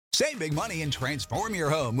Save big money and transform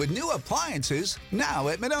your home with new appliances now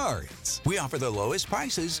at Menards. We offer the lowest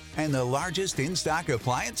prices and the largest in-stock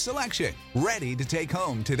appliance selection. Ready to take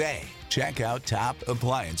home today. Check out top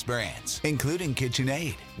appliance brands, including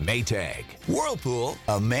KitchenAid, Maytag, Whirlpool,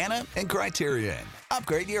 Amana, and Criterion.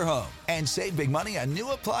 Upgrade your home and save big money on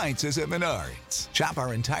new appliances at Menards. Shop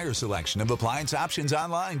our entire selection of appliance options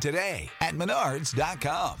online today at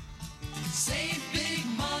Menards.com. Save big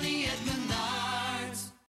money at Menards.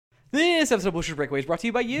 This episode of Bush's Breakaway is brought to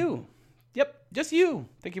you by you. Yep, just you.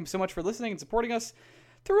 Thank you so much for listening and supporting us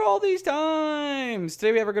through all these times.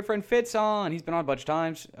 Today we have our good friend Fitz on. He's been on a bunch of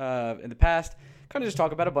times in the past. Kind of just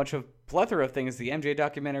talk about a bunch of plethora of things. The MJ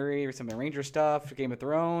documentary, or some of the Ranger stuff, Game of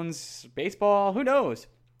Thrones, baseball, who knows?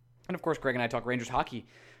 And of course, Greg and I talk Rangers hockey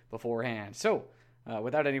beforehand. So,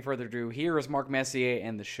 without any further ado, here is Mark Messier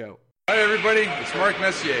and the show. Hi everybody, it's Mark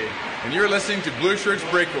Messier, and you're listening to Blue Shirts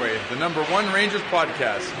Breakaway, the #1 Rangers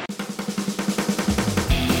podcast.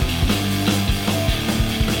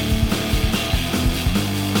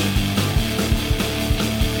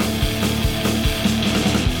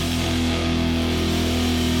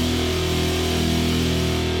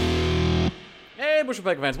 Hey, Bushel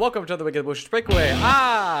Breakaway fans, welcome to another week of Bush's Breakaway.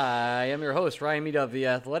 I am your host, Ryan Mead of The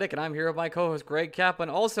Athletic, and I'm here with my co-host, Greg Kaplan,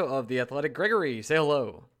 also of The Athletic. Gregory, say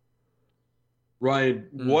hello. Ryan,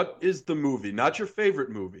 what is the movie, not your favorite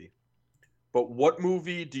movie, but what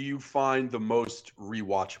movie do you find the most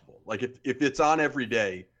rewatchable? Like if it's on every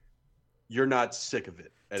day, you're not sick of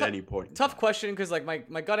it at any point. Tough question, because like my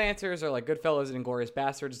gut answers are like Goodfellas and Inglourious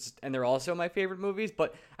Bastards, and they're also my favorite movies,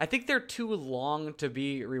 but I think they're too long to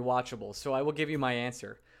be rewatchable, so I will give you my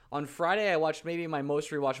answer. On Friday, I watched maybe my most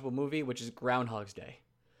rewatchable movie, which is Groundhog's Day.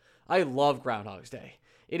 I love Groundhog's Day.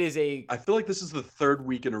 It is I feel like this is the third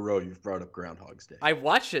week in a row you've brought up Groundhog's Day. I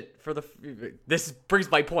watched it for this brings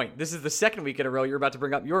my point. This is the second week in a row you're about to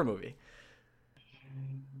bring up your movie.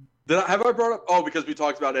 Have I brought up? Oh, because we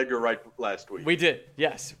talked about Edgar Wright last week. We did,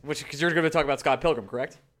 yes. Because you're going to talk about Scott Pilgrim,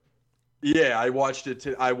 correct? Yeah, I watched it.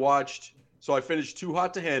 So I finished Too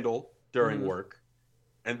Hot to Handle during work.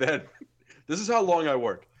 And then, this is how long I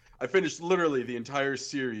work. I finished literally the entire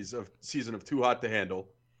season of Too Hot to Handle.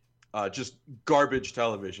 Just garbage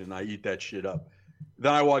television. I eat that shit up.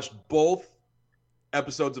 Then I watched both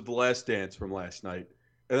episodes of The Last Dance from last night.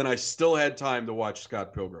 And then I still had time to watch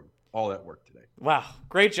Scott Pilgrim. All at work today. Wow,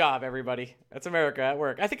 great job, everybody. That's America at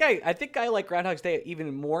work. I think I like Groundhog's Day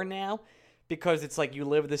even more now because it's like you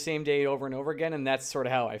live the same day over and over again, and that's sort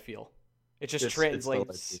of how I feel. It just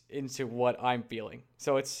translates into what I'm feeling.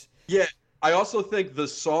 So it's I also think the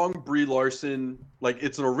song Brie Larson, like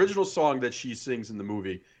it's an original song that she sings in the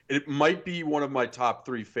movie. It might be one of my top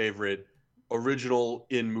 3 favorite original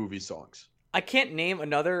in movie songs. I can't name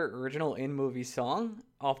another original in movie song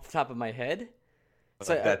off the top of my head.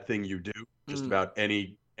 So, That Thing You Do, just about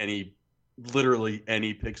literally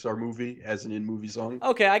any Pixar movie has an in-movie song.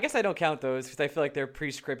 Okay, I guess I don't count those because I feel like they're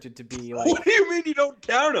pre-scripted to be like. What do you mean you don't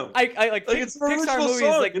count them? I like it's an Pixar movies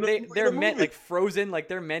song like they're meant like Frozen, like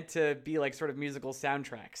they're meant to be like sort of musical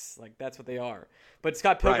soundtracks, like that's what they are. But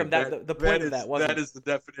Scott Pilgrim, the point of that wasn't. That is the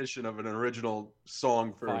definition of an original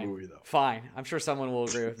song for a movie, though. Fine, I'm sure someone will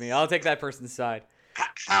agree with me. I'll take that person's side.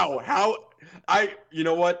 You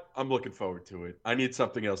know what? I'm looking forward to it. I need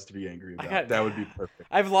something else to be angry about. That would be perfect.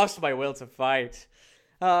 I've lost my will to fight.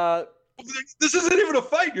 This isn't even a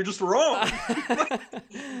fight. You're just wrong.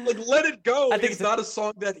 like Let It Go is not a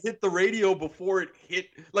song that hit the radio before it hit.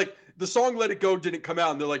 Like, the song Let It Go didn't come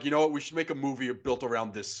out, and they're like, you know what? We should make a movie built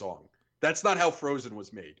around this song. That's not how Frozen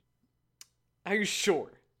was made. Are you sure?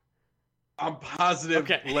 I'm positive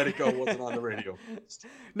Let It Go wasn't on the radio.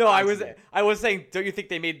 No, I was saying, don't you think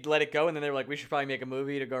they made Let It Go and then they were like, we should probably make a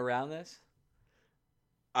movie to go around this?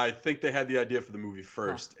 I think they had the idea for the movie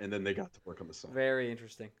first, and then they got to work on the song. Very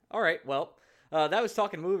interesting. All right, well, that was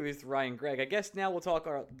Talking Movies with Ryan Gregg. I guess now we'll talk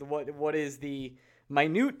what is the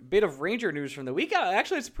minute bit of Ranger news from the week.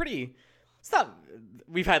 Actually,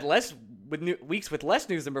 we've had weeks with less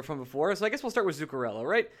news than from before, so I guess we'll start with Zuccarello,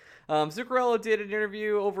 right? Zuccarello did an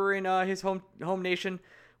interview over in his home nation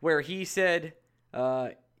where he said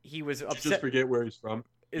he was upset. Just forget where he's from.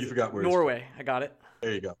 You forgot where Norway. he's from. I got it.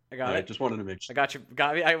 There you go. I got it. Just wanted to make sure. I got you.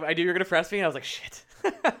 Got me. I knew you were going to press me, and I was like, shit.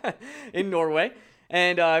 In Norway.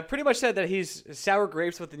 And pretty much said that he's sour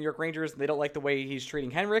grapes with the New York Rangers, and they don't like the way he's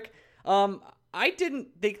treating Henrik. I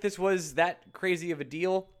didn't think this was that crazy of a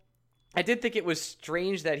deal. I did think it was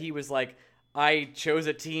strange that he was like, I chose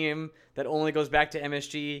a team that only goes back to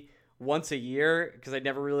MSG once a year because I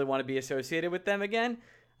never really want to be associated with them again.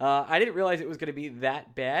 I didn't realize it was going to be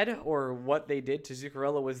that bad or what they did to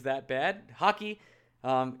Zuccarello was that bad. Hockey,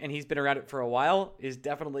 and he's been around it for a while, is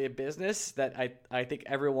definitely a business that I think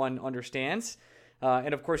everyone understands.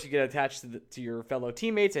 And of course, you get attached to your fellow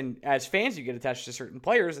teammates, and as fans, you get attached to certain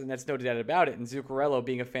players, and that's no doubt about it. And Zuccarello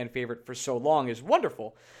being a fan favorite for so long is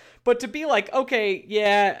wonderful. But to be like, okay,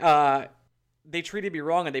 yeah, they treated me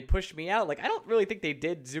wrong and they pushed me out. Like, I don't really think they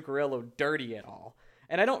did Zuccarello dirty at all,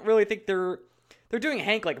 and I don't really think they're doing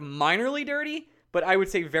Hank like minorly dirty, but I would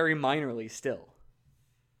say very minorly still.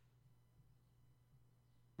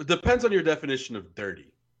 It depends on your definition of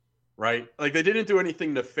dirty, right? Like, they didn't do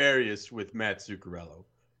anything nefarious with Matt Zuccarello,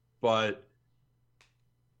 but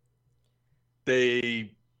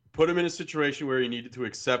they put him in a situation where he needed to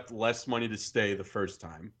accept less money to stay the first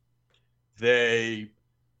time. They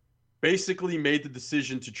basically made the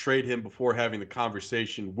decision to trade him before having the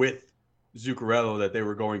conversation with Zuccarello that they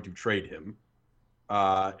were going to trade him.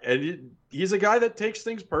 He's a guy that takes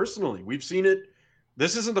things personally. We've seen it.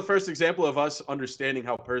 This isn't the first example of us understanding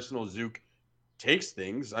how personal Zook takes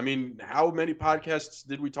things. I mean, how many podcasts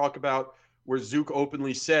did we talk about where Zook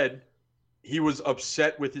openly said he was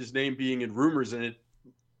upset with his name being in rumors and it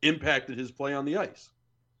impacted his play on the ice?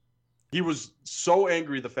 He was so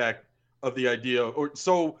angry the fact of the idea, or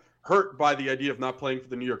so hurt by the idea of not playing for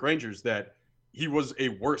the New York Rangers, that he was a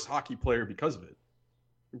worse hockey player because of it.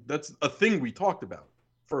 That's a thing we talked about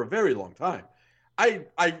for a very long time. I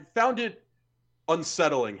found it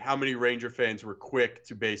unsettling how many Ranger fans were quick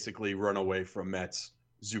to basically run away from Mets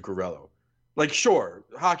Zuccarello. Like, sure,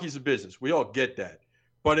 hockey's a business. We all get that.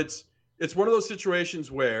 But it's one of those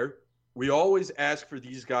situations where we always ask for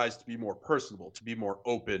these guys to be more personable, to be more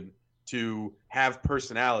open, to have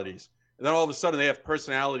personalities. And then all of a sudden they have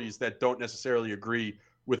personalities that don't necessarily agree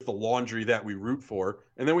with the laundry that we root for,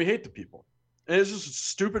 and then we hate the people. And it's just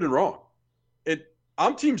stupid and wrong.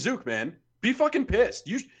 I'm Team Zook, man. Be fucking pissed.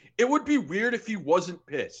 It would be weird if he wasn't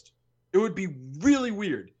pissed. It would be really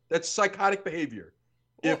weird. That's psychotic behavior.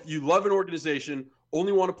 Well, if you love an organization,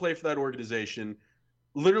 only want to play for that organization,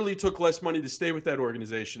 literally took less money to stay with that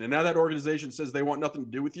organization, and now that organization says they want nothing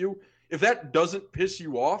to do with you, if that doesn't piss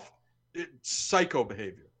you off, it's psycho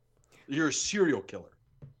behavior. You're a serial killer.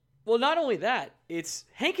 Well, not only that, it's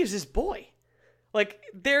Hank is his boy. Like,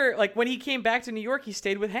 when he came back to New York, he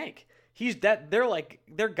stayed with Hank.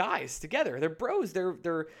 They're guys together. They're bros.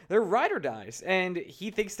 They're ride or dies. And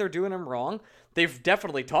he thinks they're doing him wrong. They've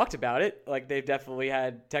definitely talked about it. Like, they've definitely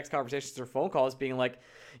had text conversations or phone calls being like,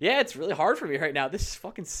 yeah, it's really hard for me right now. This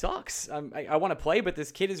fucking sucks. I want to play, but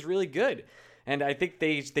this kid is really good. And I think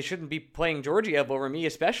they shouldn't be playing Georgiev over me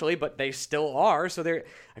especially, but they still are. So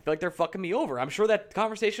I feel like they're fucking me over. I'm sure that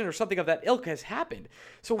conversation or something of that ilk has happened.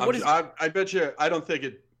 So I bet you, I don't think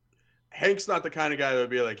it. Hank's not the kind of guy that would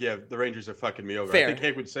be like, yeah, the Rangers are fucking me over. Fair. I think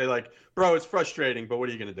Hank would say like, bro, it's frustrating, but what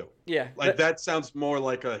are you going to do? Yeah. Like that sounds more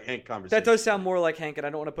like a Hank conversation. That does sound more like Hank, and I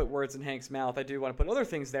don't want to put words in Hank's mouth. I do want to put other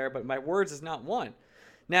things there, but my words is not one.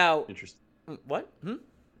 Now. Interesting. What?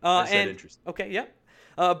 I said interesting. Okay, yeah.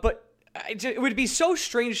 But it would be so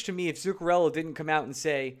strange to me if Zuccarello didn't come out and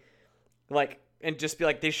say, like, and just be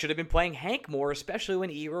like, they should have been playing Hank more, especially when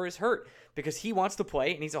Igor is hurt, because he wants to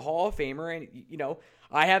play, and he's a Hall of Famer, and, you know,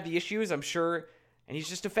 I have the issues, I'm sure, and he's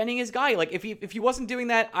just defending his guy. Like, if he wasn't doing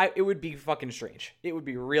that, it would be fucking strange. It would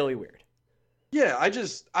be really weird. Yeah,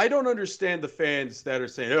 I don't understand the fans that are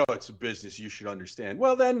saying, oh, it's a business, you should understand.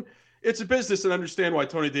 Well, then, it's a business, and understand why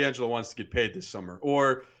Tony DeAngelo wants to get paid this summer.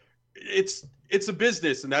 Or it's a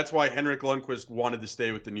business, and that's why Henrik Lundqvist wanted to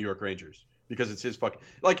stay with the New York Rangers, because it's his fucking...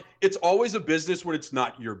 Like, it's always a business when it's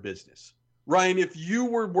not your business. Ryan, if you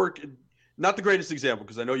were working... Not the greatest example,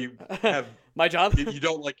 because I know you have... My job? You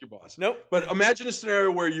don't like your boss. Nope. But imagine a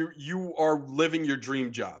scenario where you are living your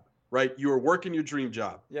dream job, right? You are working your dream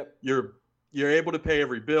job. Yep. You're able to pay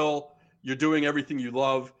every bill. You're doing everything you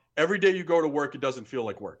love. Every day you go to work, it doesn't feel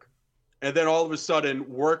like work. And then all of a sudden,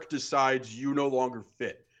 work decides you no longer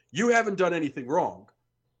fit. You haven't done anything wrong.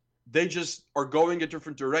 They just are going a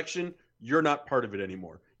different direction. You're not part of it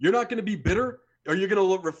anymore. You're not going to be bitter, or you're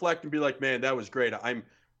going to reflect and be like, man, that was great.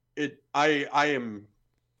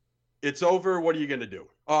 It's over. What are you going to do?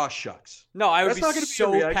 Oh, shucks. No, I would be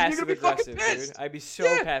so passive aggressive, dude. I'd be so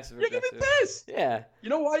passive aggressive. You're going to be pissed. Yeah. You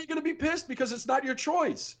know why you're going to be pissed? Because it's not your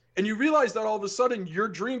choice. And you realize that all of a sudden your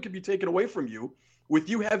dream could be taken away from you with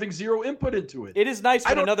you having zero input into it. It is nice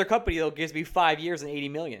when another company, though, gives me 5 years and $80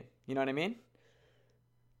 million. You know what I mean?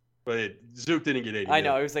 But Zook didn't get 80 I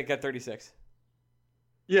know. It was like at 36.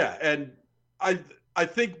 Yeah, and I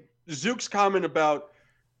think Zook's comment about,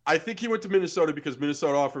 I think he went to Minnesota because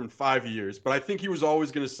Minnesota offered him 5 years, but I think he was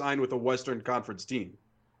always going to sign with a Western Conference team.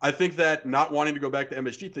 I think that not wanting to go back to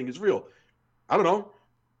MSG thing is real. I don't know.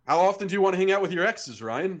 How often do you want to hang out with your exes,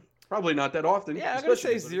 Ryan? Probably not that often. Yeah, I'm gonna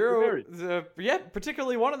say especially if they're zero. married.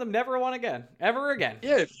 Particularly one of them never won again, ever again.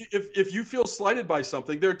 Yeah, if you feel slighted by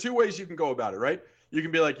something, there are two ways you can go about it, right? You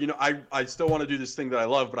can be like, I still want to do this thing that I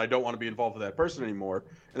love, but I don't want to be involved with that person anymore.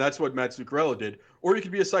 And that's what Matt Zuccarello did. Or you could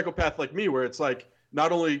be a psychopath like me, where it's like,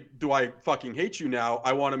 not only do I fucking hate you now,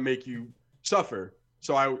 I want to make you suffer.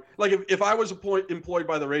 So if I was employed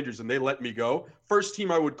by the Rangers and they let me go, first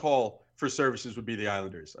team I would call for services would be the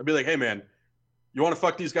Islanders. I'd be like, hey man, you want to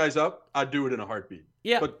fuck these guys up? I'd do it in a heartbeat.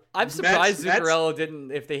 Yeah, but I'm surprised Zuccarello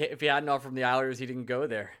didn't. If he had an offer from the Islanders, he didn't go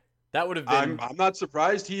there. That would have been. I'm not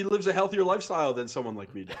surprised. He lives a healthier lifestyle than someone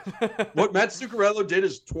like me does. What Matt Zuccarello did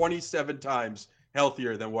is 27 times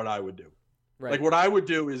healthier than what I would do. Right. Like what I would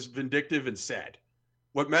do is vindictive and sad.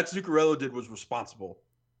 What Matt Zuccarello did was responsible,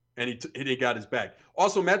 and he got his bag.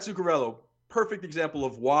 Also, Matt Zuccarello, perfect example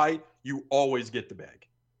of why you always get the bag.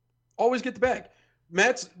 Always get the bag.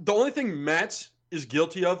 The only thing Matt is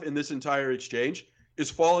guilty of in this entire exchange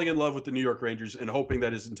is falling in love with the New York Rangers and hoping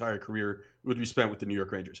that his entire career would be spent with the New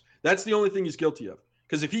York Rangers. That's the only thing he's guilty of.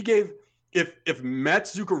 Because if Matt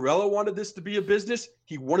Zuccarello wanted this to be a business,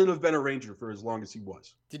 he wouldn't have been a Ranger for as long as he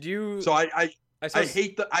was. Did you? So I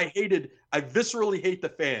viscerally hate the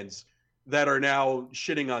fans that are now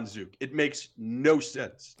shitting on Zook. It makes no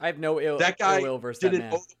sense. I have no ill. That guy ill will versus didn't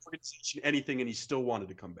that man. owe the organization anything, and he still wanted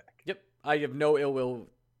to come back. Yep, I have no ill will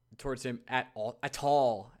towards him at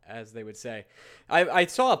all, as they would say. I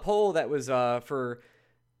saw a poll that was for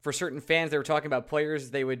certain fans. They were talking about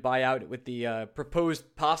players they would buy out with the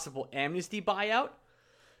proposed possible amnesty buyout,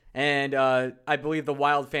 and I believe the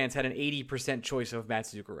Wild fans had an 80% choice of Matt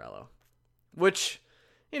Zuccarello, which,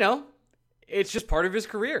 it's just part of his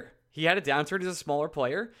career. He had a downturn as a smaller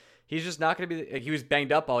player. He's just not going to be. He was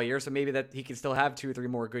banged up all year, so maybe that he can still have 2 or 3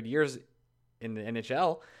 more good years in the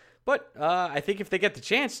NHL. But I think if they get the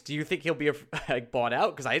chance, do you think he'll be bought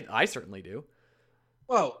out? Because I certainly do.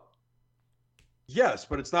 Well, yes,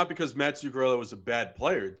 but it's not because Matt Zuccarello was a bad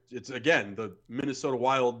player. It's, again, the Minnesota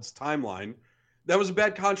Wild's timeline. That was a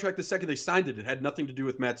bad contract the second they signed it. It had nothing to do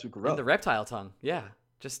with Matt Zuccarello. And the reptile tongue. Yeah,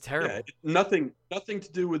 just terrible. Yeah, nothing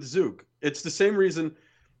to do with Zook. It's the same reason.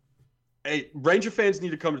 Hey, Ranger fans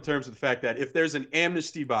need to come to terms with the fact that if there's an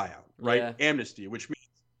amnesty buyout, right? Yeah. Amnesty, which means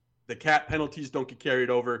the cap penalties don't get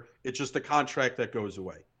carried over. It's just the contract that goes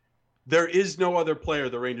away. There is no other player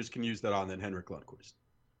the Rangers can use that on than Henrik Lundqvist.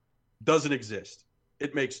 Doesn't exist.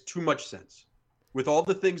 It makes too much sense. With all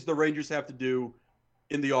the things the Rangers have to do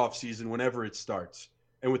in the offseason whenever it starts,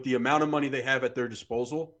 and with the amount of money they have at their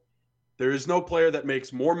disposal, there is no player that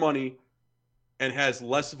makes more money and has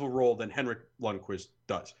less of a role than Henrik Lundqvist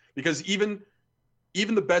does. Because even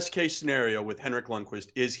the best case scenario with Henrik Lundqvist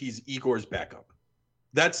is he's Igor's backup.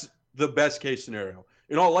 That's the best case scenario.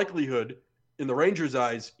 In all likelihood, in the Rangers'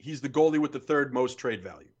 eyes, he's the goalie with the third most trade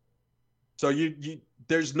value. So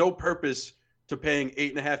there's no purpose to paying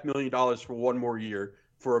 $8.5 million for 1 more year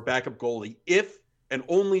for a backup goalie if and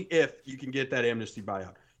only if you can get that amnesty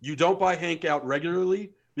buyout. You don't buy Hank out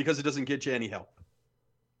regularly because it doesn't get you any help.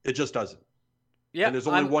 It just doesn't. Yeah, and there's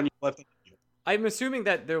only 1 year left. I'm assuming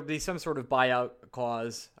that there'll be some sort of buyout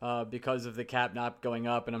clause because of the cap not going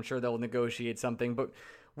up, and I'm sure they'll negotiate something. But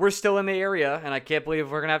we're still in the area, and I can't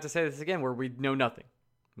believe we're going to have to say this again, where we know nothing.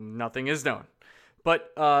 Nothing is known.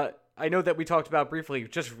 But I know that we talked about briefly,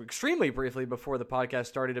 just extremely briefly before the podcast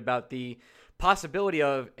started, about the possibility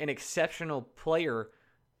of an exceptional player.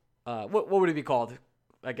 What would it be called?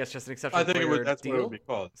 I guess just an exceptional player. I think that's deal? what it would be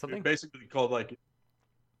called. Something? It would basically called like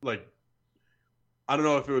I don't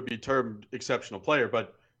know if it would be termed exceptional player,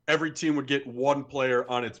 but every team would get 1 player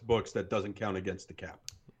on its books that doesn't count against the cap.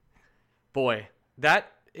 Boy, that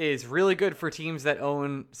is really good for teams that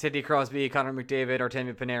own Sidney Crosby, Connor McDavid,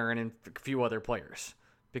 Artemi Panarin, and a few other players.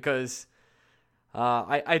 Because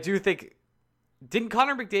I do think, didn't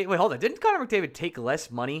Connor McDavid take less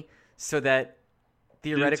money so that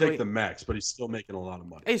theoretically... He didn't take the max, but he's still making a lot of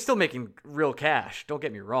money. He's still making real cash, don't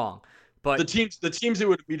get me wrong. But the teams it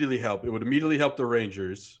would immediately help. It would immediately help the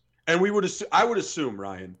Rangers. And I would assume,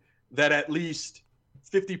 Ryan, that at least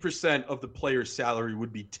 50% of the player's salary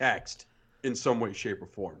would be taxed in some way, shape, or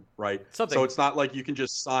form, right? Something. So it's not like you can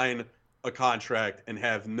just sign a contract and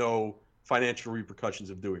have no financial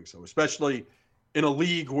repercussions of doing so, especially in a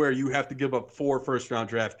league where you have to give up 4 first-round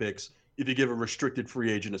draft picks if you give a restricted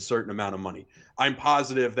free agent a certain amount of money. I'm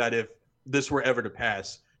positive that if this were ever to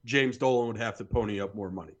pass, James Dolan would have to pony up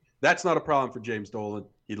more money. That's not a problem for James Dolan.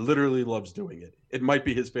 He literally loves doing it. It might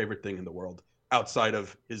be his favorite thing in the world outside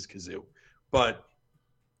of his kazoo. But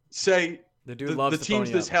say the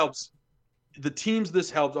teams this helps. The teams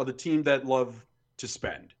this helps are the team that love to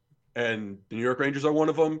spend. And the New York Rangers are one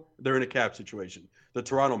of them. They're in a cap situation. The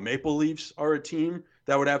Toronto Maple Leafs are a team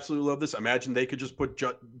that would absolutely love this. Imagine they could just put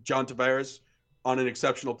John Tavares on an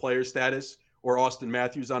exceptional player status or Austin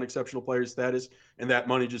Matthews on exceptional player status, and that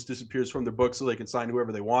money just disappears from their books so they can sign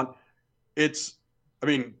whoever they want.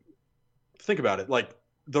 Think about it. Like,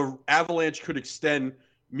 the Avalanche could extend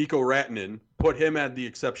Mikko Rantanen, put him at the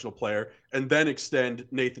exceptional player, and then extend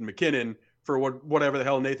Nathan McKinnon for whatever the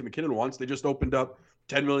hell Nathan McKinnon wants. They just opened up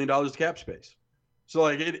 $10 million to cap space. So,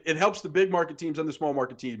 like, it helps the big market teams and the small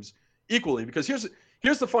market teams equally, because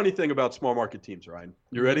here's the funny thing about small market teams, Ryan.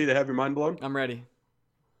 You ready to have your mind blown? I'm ready.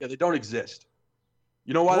 Yeah, they don't exist.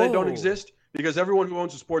 You know why they don't exist? Because everyone who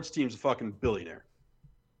owns a sports team is a fucking billionaire.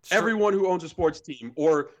 Sure. Everyone who owns a sports team,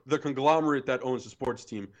 or the conglomerate that owns a sports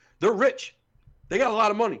team, they're rich. They got a lot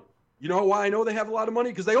of money. You know why I know they have a lot of money?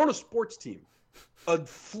 Because they own a sports team. A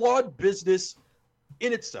flawed business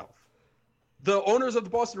in itself. The owners of the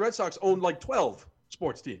Boston Red Sox own like 12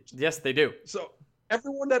 sports teams. Yes, they do. So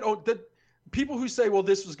everyone that people who say, well,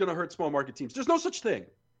 this was going to hurt small market teams, there's no such thing.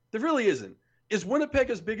 There really isn't. Is Winnipeg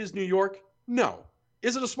as big as New York? No.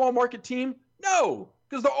 Is it a small market team? No.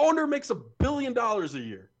 Because the owner makes $1 billion a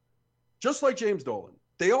year. Just like James Dolan.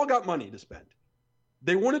 They all got money to spend.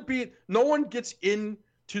 No one gets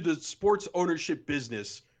into the sports ownership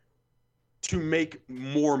business to make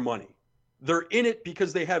more money. They're in it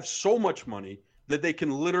because they have so much money that they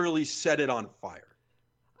can literally set it on fire.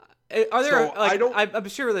 Are there? So I'm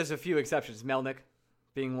sure there's a few exceptions. Melnick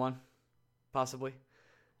being one, possibly.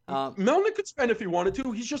 Melnick could spend if he wanted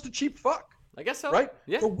to. He's just a cheap fuck. I guess so. Right?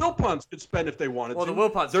 Yeah. The Wilpons could spend if they wanted Well, to. the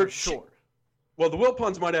Wilpons They're for sure. Well, the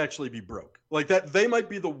Wilpons might actually be broke. Like that, they might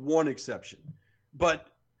be the one exception. But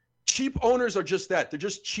cheap owners are just that. They're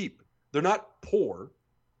just cheap. They're not poor.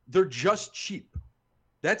 They're just cheap.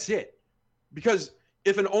 That's it. Because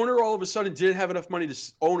if an owner all of a sudden didn't have enough money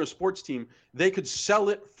to own a sports team, they could sell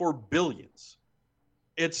it for billions.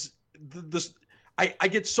 It's this. I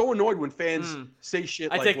get so annoyed when fans say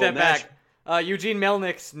shit like, I take that back. Eugene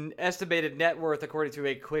Melnick's estimated net worth, according to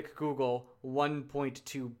a quick Google,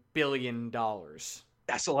 $1.2 billion.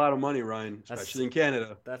 That's a lot of money, Ryan, especially in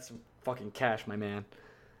Canada. That's fucking cash, my man.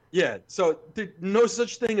 Yeah, so there's no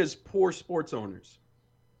such thing as poor sports owners.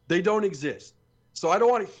 They don't exist. So I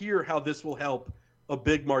don't want to hear how this will help a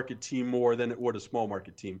big market team more than it would a small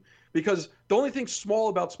market team. Because the only thing small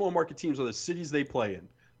about small market teams are the cities they play in.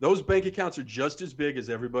 Those bank accounts are just as big as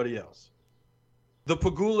everybody else. The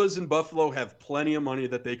Pagulas in Buffalo have plenty of money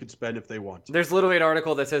that they could spend if they want to. There's literally an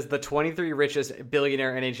article that says the 23 richest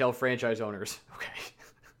billionaire NHL franchise owners. Okay.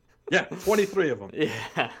 Yeah, 23 of them.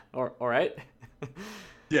 Yeah. All right.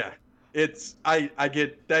 Yeah. I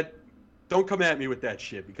get that. Don't come at me with that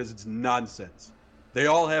shit because it's nonsense. They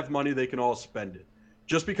all have money. They can all spend it.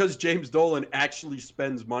 Just because James Dolan actually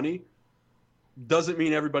spends money doesn't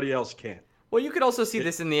mean everybody else can. Well, you could also see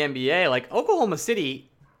this in the NBA. Like, Oklahoma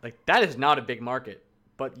City, like, that is not a big market.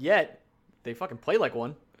 But yet, they fucking play like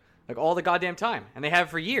one. Like, all the goddamn time. And they have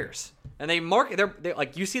for years. And they market, they're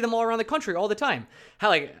like, you see them all around the country all the time. How,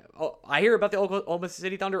 like, I hear about the Oklahoma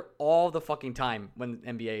City Thunder all the fucking time when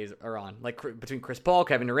NBAs are on. Like, between Chris Paul,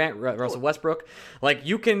 Kevin Durant, Russell Westbrook. Like,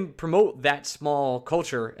 you can promote that small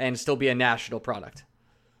culture and still be a national product.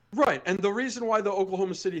 Right, and the reason why the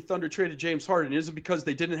Oklahoma City Thunder traded James Harden isn't because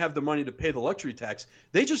they didn't have the money to pay the luxury tax.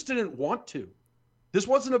 They just didn't want to. This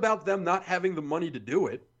wasn't about them not having the money to do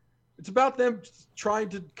it. It's about them trying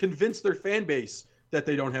to convince their fan base that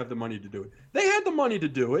they don't have the money to do it. They had the money to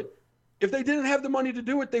do it. If they didn't have the money to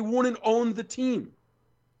do it, they wouldn't own the team.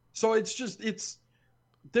 So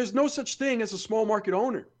there's no such thing as a small market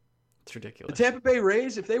owner. It's ridiculous. The Tampa Bay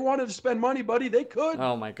Rays, if they wanted to spend money, buddy, they could.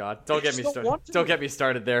 Oh my God! Don't get me started. Don't get me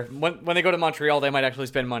started there. When they go to Montreal, they might actually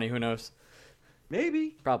spend money. Who knows?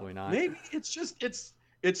 Maybe. Probably not. Maybe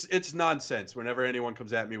it's nonsense. Whenever anyone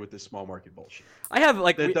comes at me with this small market bullshit, I have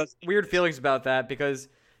like weird feelings about that because,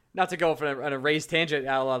 not to go on a race tangent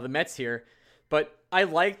out of the Mets here, but I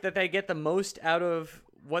like that they get the most out of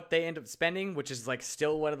what they end up spending, which is like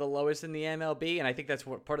still one of the lowest in the MLB, and I think that's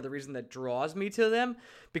part of the reason that draws me to them,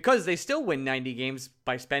 because they still win 90 games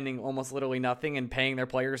by spending almost literally nothing and paying their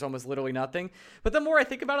players almost literally nothing. But the more I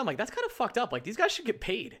think about it, I'm like, that's kind of fucked up. Like, these guys should get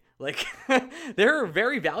paid. Like, they're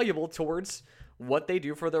very valuable towards what they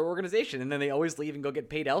do for their organization, and then they always leave and go get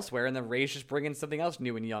paid elsewhere, and the Rays just bring in something else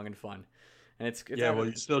new and young and fun. And it's yeah, well,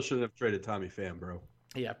 you still shouldn't have traded Tommy Pham, bro.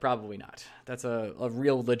 Yeah, probably not. That's a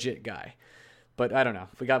real legit guy. But I don't know.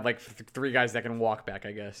 We got like three guys that can walk back,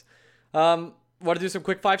 I guess. Want to do some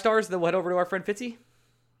quick 5 stars, then we'll head over to our friend Fitzy?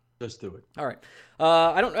 Just do it. All right.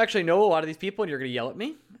 I don't actually know a lot of these people, and you're going to yell at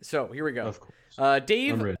me. So here we go. Of course.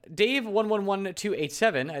 Dave, I'm ready.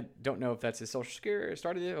 Dave111287. I don't know if that's his social security,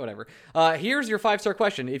 started it, whatever. Here's your 5-star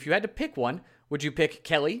question. If you had to pick one, would you pick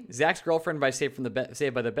Kelly, Zach's girlfriend by Saved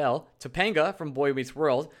by the Bell, Topanga from Boy Meets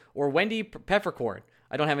World, or Wendy Peppercorn?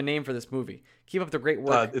 I don't have a name for this movie. Keep up the great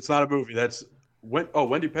work. It's not a movie. That's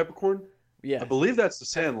Wendy Peppercorn. Yeah, I believe that's the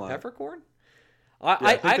Sandlot. Peppercorn. Yeah,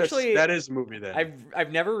 I think actually that is a movie. Then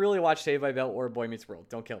I've never really watched Saved by the Bell or Boy Meets World.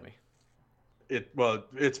 Don't kill me.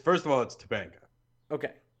 it's first of all, it's Topanga.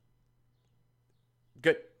 Okay.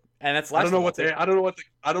 Good. And that's I last. don't know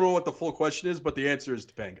what the full question is, but the answer is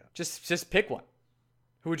Topanga. Just pick one.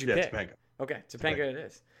 Who would you Yeah, pick? Topanga. Okay, Topanga it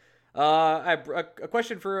is. I have a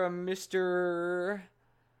question for Mr.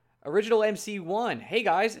 Original MC1. Hey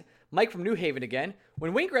guys, Mike from New Haven again.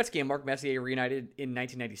 When Wayne Gretzky and Mark Messier reunited in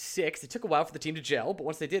 1996, it took a while for the team to gel, but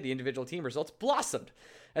once they did, the individual team results blossomed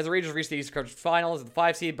as the Rangers reached the East Conference Finals as the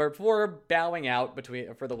 5 seed, but before bowing out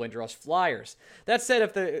for the Lindros Flyers. That said,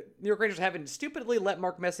 if the New York Rangers haven't stupidly let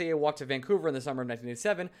Mark Messier walk to Vancouver in the summer of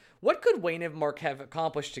 1987, what could Wayne and Mark have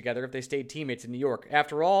accomplished together if they stayed teammates in New York?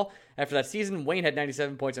 After all, after that season, Wayne had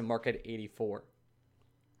 97 points and Mark had 84.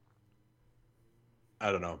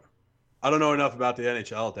 I don't know. I don't know enough about the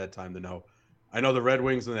NHL at that time to know. I know the Red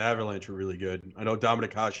Wings and the Avalanche were really good. I know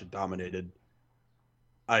Dominic Hasek dominated.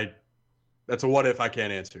 That's a what if I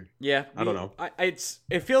can't answer. Yeah, I don't know.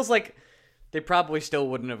 It feels like they probably still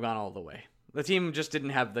wouldn't have gone all the way. The team just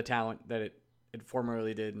didn't have the talent that it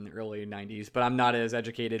formerly did in the early 90s, but I'm not as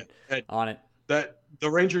educated on it. That the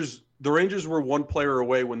Rangers were one player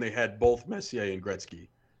away when they had both Messier and Gretzky.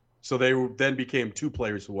 So they then became 2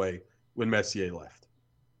 players away when Messier left.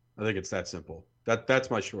 I think it's that simple. That's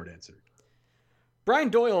my short answer. Brian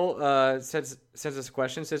Doyle sends us a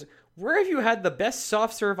question. Says, where have you had the best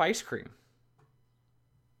soft serve ice cream?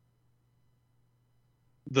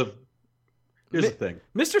 Here's the thing.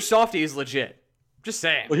 Mr. Softy is legit. Just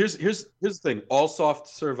saying. Well, here's the thing. All soft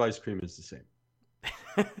serve ice cream is the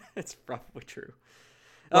same. It's probably true.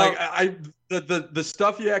 Like the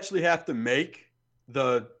stuff you actually have to make,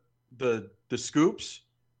 the scoops,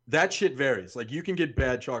 that shit varies. Like you can get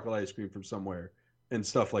bad chocolate ice cream from somewhere and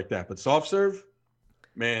stuff like that, but soft serve,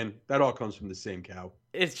 man, that all comes from the same cow.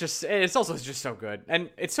 It's also just so good. And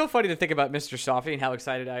it's so funny to think about Mr. Softy and how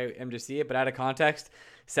excited I am to see it, but out of context,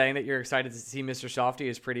 saying that you're excited to see Mr. Softy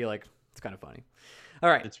is pretty, it's kind of funny. All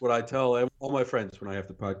right. It's what I tell all my friends when I have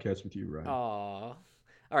to podcast with you, Ryan. Aww.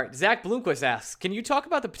 All right. Zach Bloomquist asks, can you talk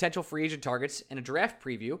about the potential free agent targets and a draft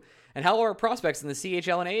preview and how our prospects in the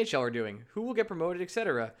CHL and AHL are doing? Who will get promoted,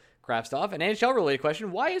 etc.? Kraftstoff, an NHL-related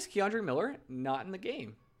question. Why is Keandre Miller not in the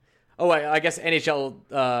game? Oh, I guess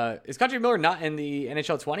NHL. Is Keandre Miller not in the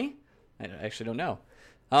NHL 20? I actually don't know.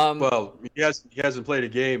 Well, he hasn't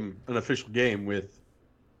played an official game with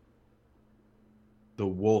the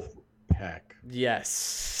Wolf Pack.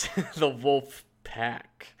 Yes, the Wolf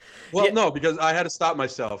Pack. Well, Yeah. no, because I had to stop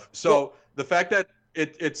myself. So the fact that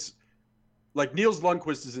it's like Niels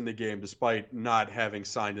Lundqvist is in the game despite not having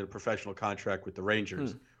signed a professional contract with the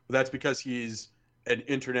Rangers. But that's because he's an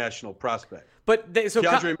international prospect. But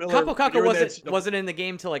Keandre Miller, Capo Caco you're in that- wasn't in the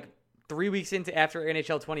game till 3 weeks after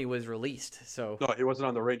NHL 20 was released. So No, he wasn't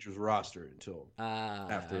on the Rangers roster until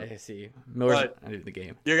after. I see. Miller's But- out of the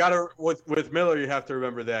game. You gotta with Miller, you have to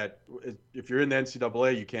remember that if you're in the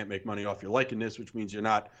NCAA, you can't make money off your likeness, which means you're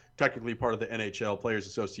not technically part of the NHL Players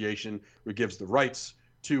Association, which gives the rights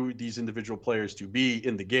to these individual players to be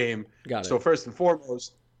in the game. Got it. So first and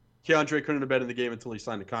foremost, Keandre couldn't have been in the game until he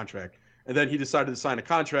signed a contract, and then he decided to sign a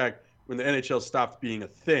contract when the NHL stopped being a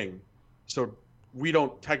thing. So we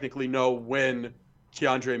don't technically know when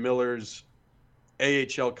Keandre Miller's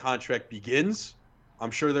AHL contract begins.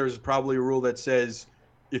 I'm sure there's probably a rule that says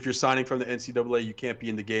if you're signing from the NCAA, you can't be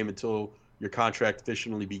in the game until your contract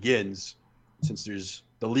officially begins. Since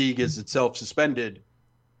the league is itself suspended,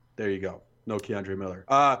 there you go. No Keandre Miller.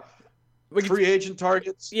 Free agent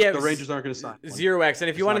targets. Yeah, the Rangers aren't going to sign. 0x. And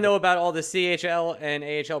if you want to know about all the CHL and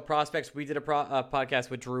AHL prospects, we did a podcast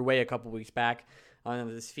with Drew Way a couple weeks back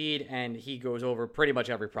on this feed, and he goes over pretty much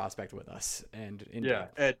every prospect with us. And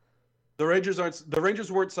the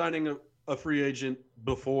Rangers weren't signing a free agent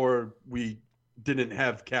before we didn't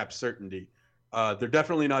have cap certainty. They're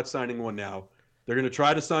definitely not signing one now. They're going to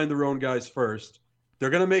try to sign their own guys first. They're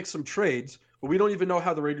going to make some trades, but we don't even know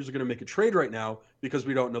how the Rangers are going to make a trade right now because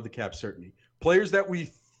we don't know the cap certainty. Players that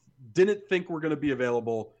we didn't think were going to be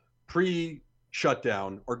available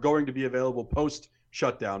pre-shutdown are going to be available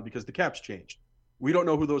post-shutdown because the cap's changed. We don't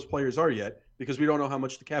know who those players are yet because we don't know how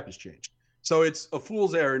much the cap has changed. So it's a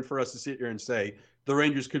fool's errand for us to sit here and say the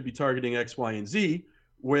Rangers could be targeting X, Y, and Z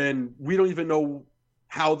when we don't even know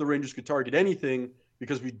how the Rangers could target anything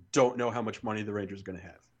because we don't know how much money the Rangers are going to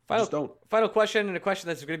have. Just don't. Final question, and a question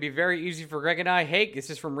that's going to be very easy for Greg and I. Hey, this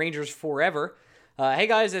is from Rangers Forever. Hey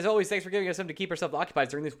guys, as always, thanks for giving us something to keep ourselves occupied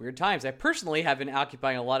during these weird times. I personally have been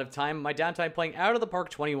occupying a lot of time in my downtime playing Out of the Park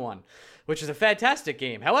 21, which is a fantastic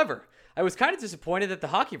game. However, I was kind of disappointed that the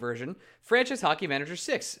hockey version, Franchise Hockey Manager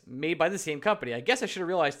 6, made by the same company. I guess I should have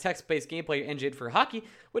realized text-based gameplay engine for hockey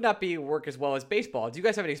would not work as well as baseball. Do you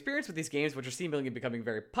guys have any experience with these games, which are seemingly becoming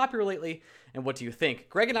very popular lately, and what do you think?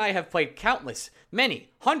 Greg and I have played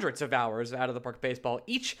many, hundreds of hours of Out of the Park Baseball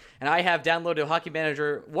each, and I have downloaded Hockey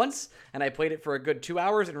Manager once, and I played it for a good 2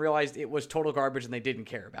 hours and realized it was total garbage and they didn't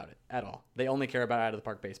care about it at all. They only care about Out of the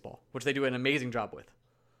Park Baseball, which they do an amazing job with.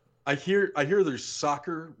 I hear their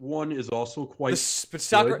soccer one is also quite but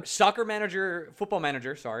soccer manager, football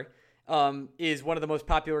manager, sorry, is one of the most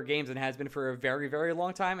popular games and has been for a very, very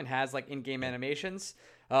long time and has like in-game animations.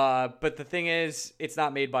 But the thing is, it's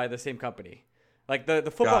not made by the same company. Like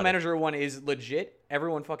the football manager one is legit.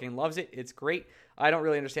 Everyone fucking loves it. It's great. I don't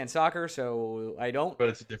really understand soccer, so I don't. But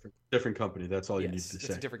it's a different company. That's all you need to say.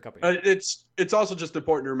 It's a different company. It's also just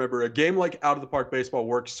important to remember a game like Out of the Park Baseball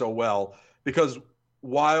works so well because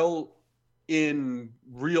while in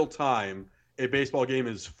real time a baseball game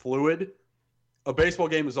is fluid, a baseball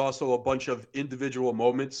game is also a bunch of individual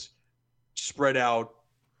moments spread out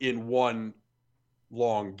in one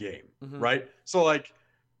long game, right? So like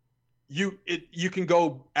you can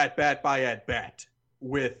go at bat by at bat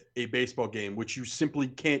with a baseball game, which you simply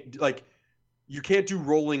can't, like, you can't do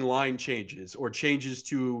rolling line changes or changes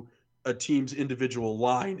to a team's individual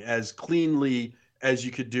line as cleanly as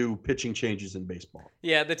you could do pitching changes in baseball.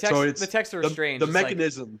 Yeah, the text are strange. The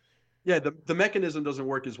mechanism, the mechanism doesn't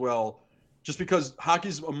work as well, just because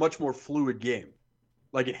hockey's a much more fluid game.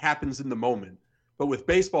 Like, it happens in the moment. But with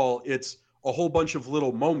baseball, it's a whole bunch of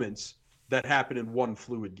little moments that happen in one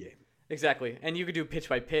fluid game. Exactly, and you could do pitch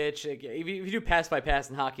by pitch. If you do pass by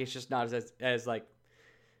pass in hockey, it's just not as like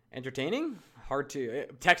entertaining. Hard to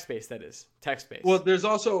text based. That is text based. Well, there's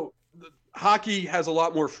also hockey has a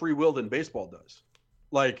lot more free will than baseball does.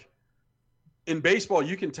 Like, in baseball,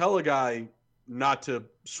 you can tell a guy not to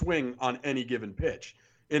swing on any given pitch.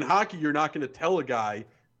 In hockey, you're not going to tell a guy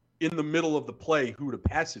in the middle of the play who to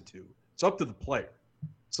pass it to. It's up to the player.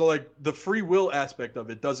 So, like, the free will aspect of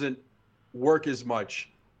it doesn't work as much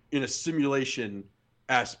in a simulation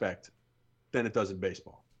aspect than it does in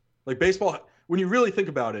baseball. Like, baseball, when you really think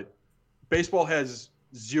about it, baseball has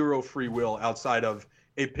zero free will outside of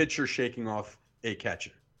a pitcher shaking off a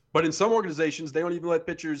catcher. But in some organizations, they don't even let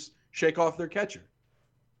pitchers shake off their catcher.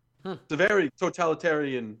 It's a very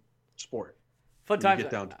totalitarian sport. Fun times.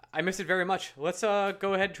 I miss it very much. Let's go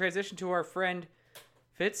ahead and transition to our friend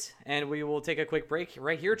Fitz, and we will take a quick break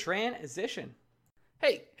right here. Transition.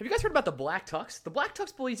 Hey, have you guys heard about the Black Tux? The Black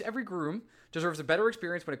Tux believes every groom deserves a better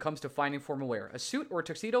experience when it comes to finding formal wear, a suit or a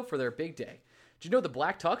tuxedo for their big day. Did you know the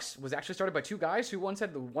Black Tux was actually started by two guys who once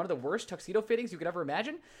had one of the worst tuxedo fittings you could ever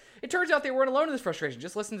imagine? It turns out they weren't alone in this frustration.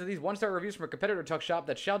 Just listen to these one-star reviews from a competitor tux shop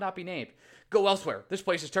that shall not be named. Go elsewhere. This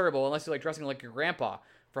place is terrible unless you like dressing like your grandpa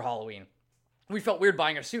for Halloween. We felt weird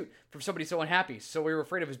buying a suit from somebody so unhappy, so we were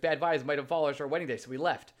afraid of his bad vibes might have followed us our wedding day, so we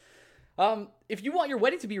left. If you want your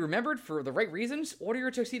wedding to be remembered for the right reasons, order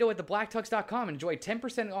your tuxedo at thebblacktux.com and enjoy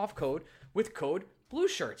 10% off code with code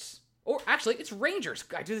BLUESHIRTS. Or actually, it's Rangers.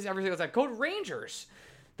 I do this every single time. Code Rangers.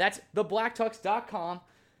 That's thebblacktux.com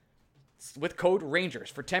with code Rangers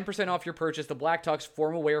for 10% off your purchase. The Black Tux,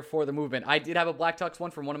 formal wear for the movement. I did have a Black Tux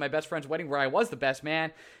one from one of my best friend's wedding where I was the best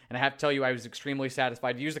man, and I have to tell you, I was extremely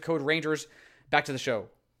satisfied. Use the code Rangers. Back to the show.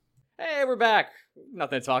 Hey, we're back.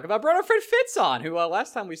 Nothing to talk about. Brought our friend Fitz on, who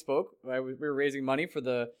last time we spoke, we were raising money for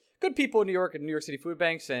the good people in New York and New York City food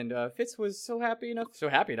banks, and Fitz was so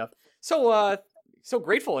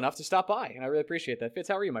grateful enough to stop by, and I really appreciate that. Fitz,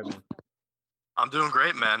 how are you, my man? I'm doing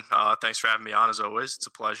great, man. Thanks for having me on, as always. It's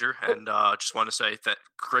a pleasure, and just want to say that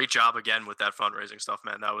great job again with that fundraising stuff,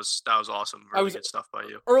 man. That was awesome. Really good stuff by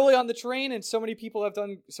you. Early on the train, and so many people have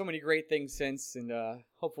done so many great things since, and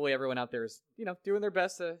hopefully everyone out there is, doing their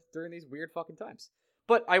best during these weird fucking times.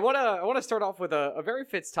 But I wanna start off with a very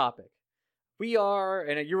Fitz topic. We are,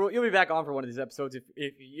 and you'll be back on for one of these episodes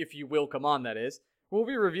if you will come on. That is, we'll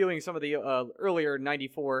be reviewing some of the earlier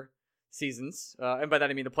 '94 seasons, and by that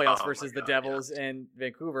I mean the playoffs versus the Devils and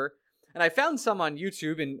Vancouver. And I found some on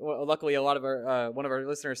YouTube, and luckily a lot of our one of our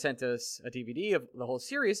listeners sent us a DVD of the whole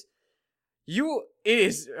series. It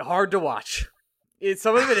is hard to watch.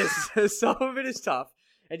 Some of it is tough,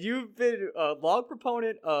 and you've been a long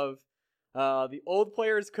proponent of the old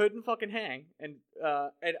players couldn't fucking hang, and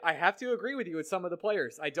I have to agree with you with some of the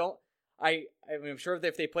players. I mean, I'm sure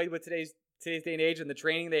if they played with today's day and age and the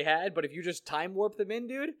training they had, but if you just time warp them in,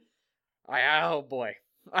 dude, oh boy,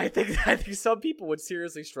 I think some people would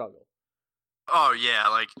seriously struggle. Oh yeah,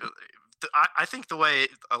 like I think the way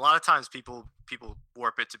a lot of times people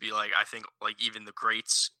warp it to be like, I think like even the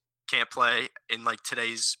greats can't play in like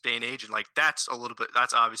today's day and age, and like that's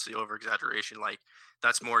obviously over exaggeration. Like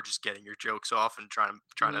that's more just getting your jokes off and trying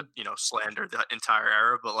to slander the entire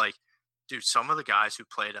era. But like, dude, some of the guys who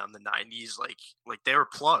played on the '90s, like they were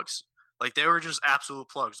plugs. Like they were just absolute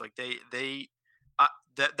plugs. Like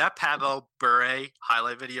that Pavel Bure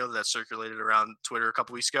highlight video that circulated around Twitter a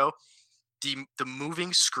couple weeks ago, the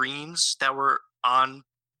moving screens that were on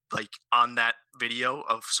that video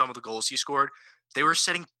of some of the goals he scored, they were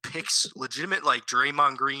setting picks, legitimate like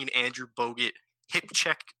Draymond Green, Andrew Bogut hip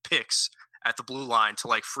check picks at the blue line to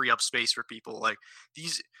like free up space for people. Like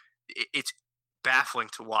it's baffling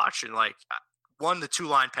to watch. And like the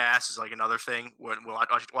 2-line pass is like another thing when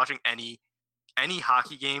watching any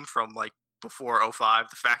hockey game from like before 05,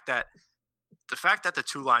 the fact that the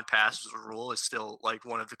 2-line pass rule is still like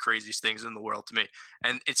one of the craziest things in the world to me.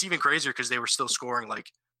 And it's even crazier because they were still scoring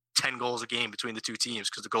like 10 goals a game between the two teams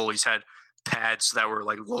because the goalies had pads that were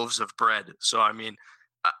like loaves of bread. So I mean,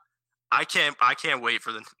 I can't wait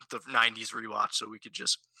for the 90s rewatch so we could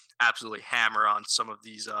just absolutely hammer on some of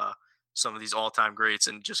these all-time greats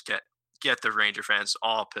and just get the Ranger fans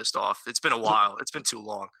all pissed off. It's been a while. It's been too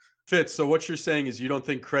long. Fitz, so what you're saying is you don't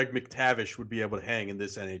think Craig McTavish would be able to hang in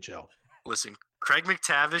this NHL? Listen, Craig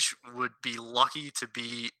McTavish would be lucky to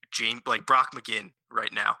be Brock McGinn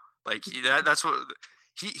right now. Like that's what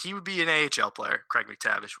he would be an AHL player. Craig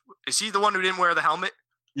McTavish. Is he the one who didn't wear the helmet?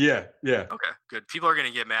 Yeah. Okay, good. People are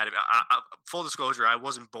gonna get mad at me. Full disclosure, I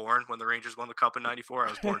wasn't born when the Rangers won the Cup in '94. I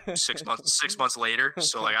was born 6 months later.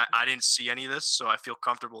 So like I didn't see any of this. So I feel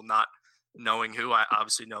comfortable not knowing who. I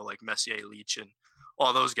obviously know like Messier, Leach, and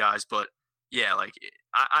all those guys. But yeah, like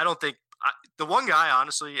I don't think the one guy,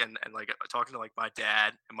 honestly, and like talking to like my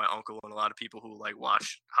dad and my uncle and a lot of people who like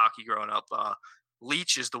watch hockey growing up,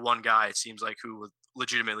 Leach is the one guy it seems like who would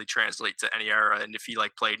legitimately translate to any era, and if he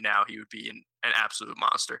like played now, he would be an absolute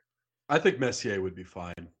monster. I think Messier would be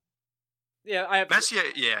fine. Yeah,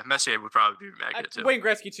 Messier would probably be magnet too. Wayne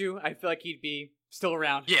Gretzky too. I feel like he'd be still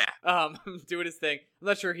around. Yeah, doing his thing. I'm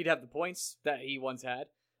not sure he'd have the points that he once had,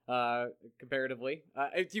 comparatively.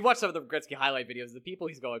 If you watch some of the Gretzky highlight videos, the people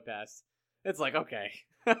he's going past, it's like okay,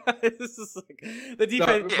 this is like the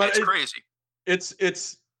defense. It's crazy.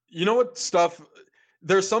 It's you know what stuff.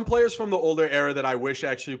 There's some players from the older era that I wish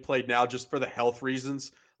actually played now just for the health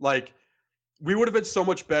reasons. Like, we would have been so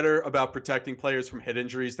much better about protecting players from head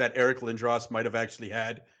injuries that Eric Lindros might have actually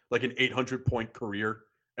had like an 800-point career,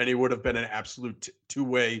 and he would have been an absolute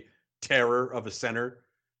two-way terror of a center.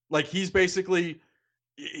 Like, Eric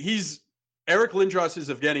Lindros is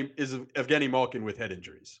Evgeny Malkin with head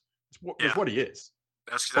injuries. It's what he is.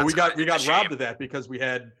 But we got robbed of that because we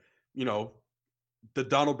had, the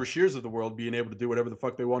Donald Brashears of the world being able to do whatever the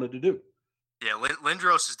fuck they wanted to do. Yeah,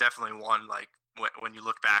 Lindros is definitely one, like, when you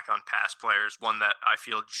look back on past players, one that I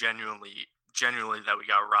feel genuinely that we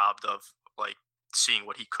got robbed of, like, seeing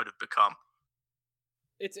what he could have become.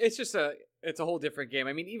 It's just a whole different game.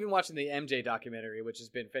 I mean, even watching the MJ documentary, which has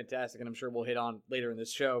been fantastic, and I'm sure we'll hit on later in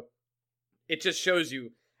this show, it just shows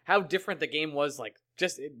you how different the game was, like,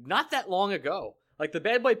 just not that long ago. Like, the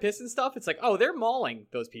Bad Boy Pistons stuff, it's like, oh, they're mauling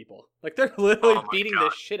those people. Like, they're literally beating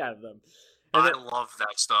the shit out of them. And I love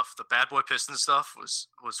that stuff. The Bad Boy Pistons stuff was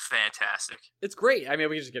fantastic. It's great. I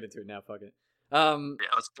mean, we can just get into it now. Fuck it. Yeah,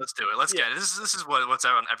 let's do it. Let's get it. This is what's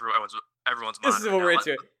on everyone's mind. This is what we're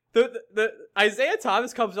into. The Isaiah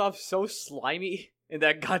Thomas comes off so slimy in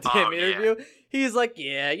that goddamn interview. Yeah. He's like,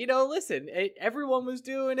 yeah, listen, everyone was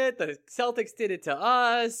doing it. The Celtics did it to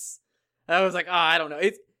us. I was like, I don't know.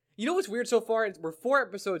 You know what's weird so far? We're 4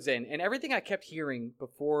 episodes in, and everything I kept hearing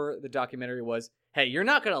before the documentary was, hey, you're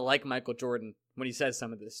not going to like Michael Jordan when he says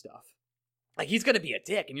some of this stuff. Like, he's going to be a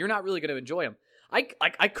dick, and you're not really going to enjoy him.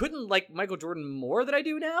 I couldn't like Michael Jordan more than I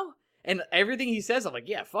do now, and everything he says, I'm like,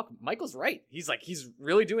 yeah, fuck, Michael's right. He's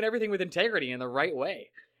really doing everything with integrity in the right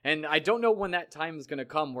way. And I don't know when that time is going to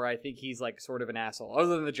come where I think he's, like, sort of an asshole,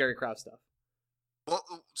 other than the Jerry Krause stuff. Well,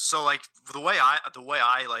 so, like, the way I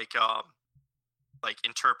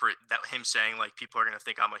interpret that him saying like people are gonna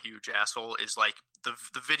think I'm a huge asshole is like the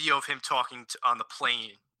video of him talking on the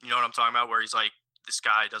plane. You know what I'm talking about? Where he's like, this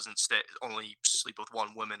guy doesn't only sleep with one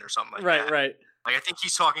woman or something like that. Right. Like I think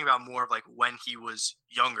he's talking about more of like when he was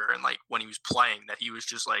younger and like when he was playing that he was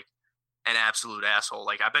just like an absolute asshole.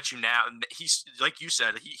 Like I bet you now he's like you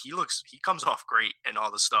said he comes off great and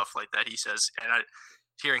all the stuff like that he says, and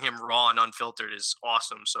hearing him raw and unfiltered is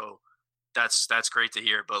awesome. So that's great to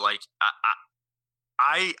hear. But like,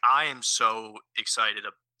 I am so excited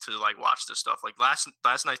to like watch this stuff. Like last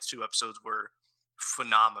night's 2 episodes were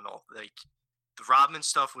phenomenal. Like the Rodman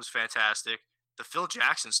stuff was fantastic. The Phil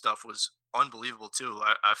Jackson stuff was unbelievable too.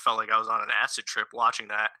 I felt like I was on an acid trip watching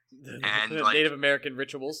that. And like Native American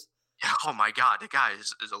rituals. oh my god, the guy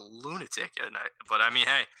is a lunatic. But I mean,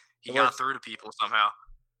 hey, he got through to people somehow.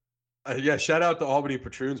 Yeah, shout out to Albany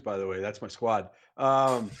Patroons, by the way. That's my squad.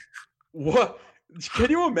 What can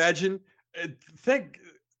you imagine?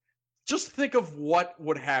 Just think of what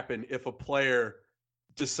would happen if a player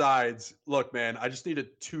decides, look, man, I just need a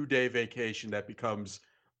 2-day vacation that becomes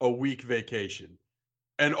a week vacation.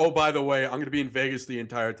 And oh, by the way, I'm going to be in Vegas the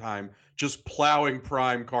entire time, just plowing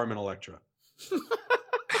prime Carmen Electra.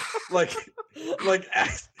 like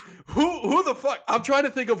who the fuck? I'm trying to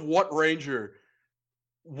think of what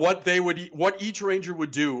each ranger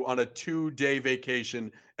would do on a 2-day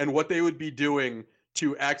vacation and what they would be doing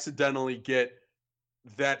to accidentally get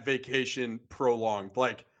that vacation prolonged.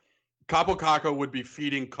 Like Capo Caco would be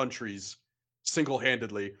feeding countries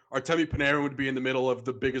single-handedly. Artemi Panarin would be in the middle of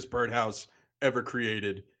the biggest birdhouse ever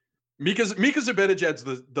created. Mika Zibanejad's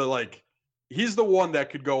the like, he's the one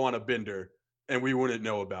that could go on a bender and we wouldn't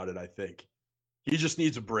know about it, I think. He just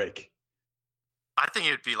needs a break. I think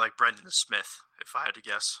it would be like Brendan Smith, if I had to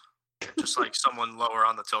guess. Just like someone lower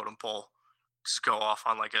on the totem pole. Just go off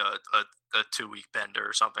on like a 2-week bender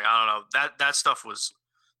or something. I don't know. That stuff was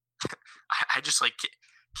I just like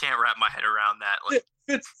can't wrap my head around that. Like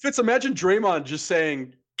Fitz, imagine Draymond just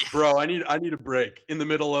saying, bro, I need a break in the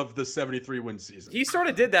middle of the 73-win season. He sort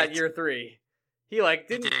of did that year 3. He like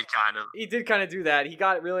didn't. He did kind of do that. He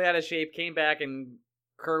got really out of shape, came back, and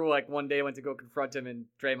Kerr like one day went to go confront him, and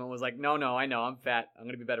Draymond was like, "No, I know, I'm fat. I'm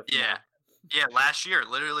gonna be better for now." Yeah. Last year,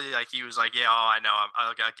 literally, like he was like, "Yeah, I know,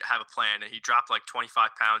 I have a plan," and he dropped like 25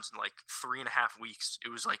 pounds in like 3.5 weeks. It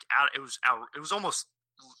was like out. It was almost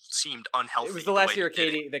seemed unhealthy. It was the last year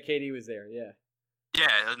KD was there. Yeah.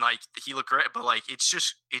 Yeah, and like he looked great, but like it's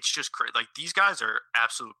just crazy. Like these guys are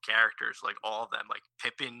absolute characters, like all of them, like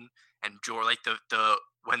Pippen and Jordan. Like the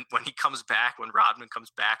when he comes back, when Rodman comes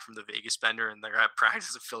back from the Vegas bender, and they're at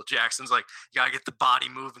practice, and Phil Jackson's like, "You gotta get the body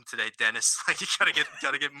moving today, Dennis. Like you gotta get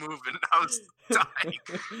moving." I was dying.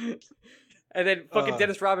 And then fucking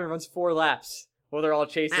Dennis Rodman runs 4 laps while they're all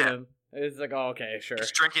chasing him. It's like, oh, okay, sure.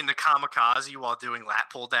 He's drinking the kamikaze while doing lat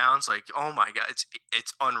pull downs. Like, oh my god, it's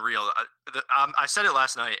unreal. I said it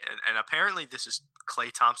last night, and apparently this is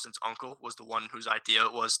Klay Thompson's uncle was the one whose idea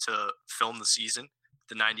it was to film the season,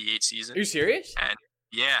 the '98 season. Are you serious? And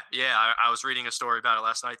yeah, I was reading a story about it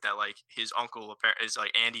last night that like his uncle is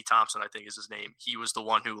like Andy Thompson, I think is his name. He was the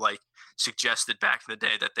one who like suggested back in the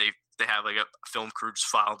day that they have like a film crew just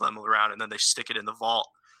follow them around and then they stick it in the vault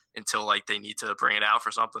until like they need to bring it out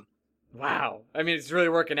for something. Wow. I mean, it's really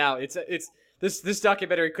working out. It's this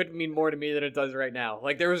documentary couldn't mean more to me than it does right now.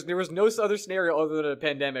 Like there was no other scenario other than a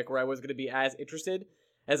pandemic where I was going to be as interested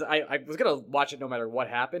as I was going to watch it no matter what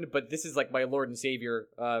happened. But this is like my Lord and Savior.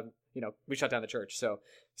 We shut down the church. So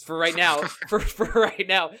for right now, for right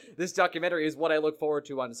now, this documentary is what I look forward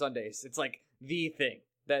to on Sundays. It's like the thing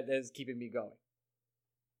that is keeping me going.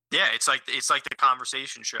 Yeah, it's like the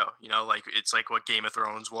conversation show, like it's like what Game of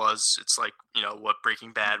Thrones was. It's like, what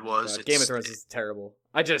Breaking Bad was. Game of Thrones is terrible.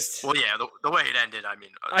 Well, yeah, the way it ended, I mean,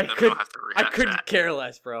 I couldn't care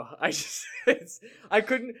less, bro. I've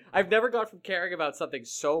never gone from caring about something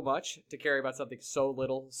so much to caring about something so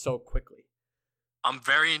little so quickly. I'm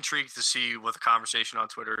very intrigued to see what the conversation on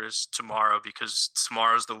Twitter is tomorrow, because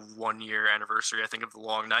tomorrow's the 1-year anniversary, I think, of The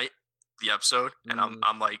Long Night, the episode, and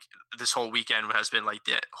I'm like, this whole weekend has been like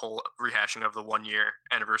the whole rehashing of the 1-year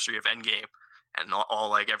anniversary of Endgame, and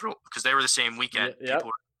all like everyone, because they were the same weekend. Yep.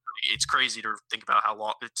 It's crazy to think about how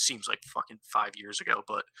long it seems, like fucking 5 years ago,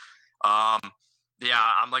 but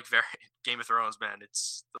yeah, I'm like very Game of Thrones, man.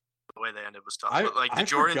 It's the way they ended was tough. But like the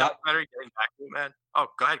Jordan documentary, getting back to it, man.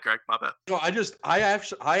 Oh, go ahead, Greg. My bad. No, I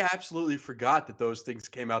absolutely forgot that those things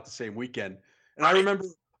came out the same weekend, and I remember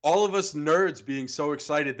all of us nerds being so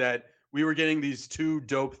excited that we were getting these 2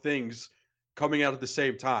 dope things coming out at the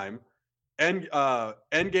same time. And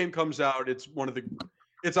Endgame comes out. It's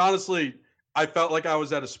honestly, I felt like I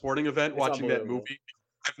was at a sporting event watching that movie.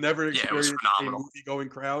 I've never experienced a movie-going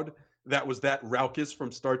crowd that was that raucous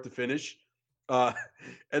from start to finish. And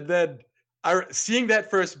then seeing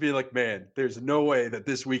that first, be like, man, there's no way that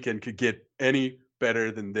this weekend could get any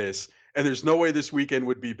better than this. And there's no way this weekend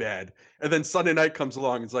would be bad. And then Sunday night comes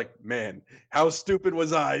along. It's like, man, how stupid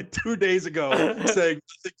was I 2 days ago saying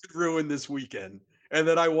nothing could ruin this weekend? And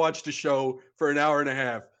then I watched a show for an hour and a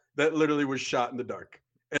half that literally was shot in the dark.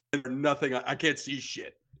 And nothing, I can't see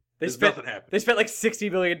shit. Nothing happened. They spent like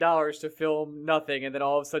 $60 million to film nothing, and then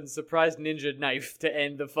all of a sudden, surprise ninja knife to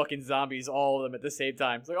end the fucking zombies, all of them at the same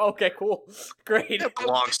time. It's like, okay, cool, great. It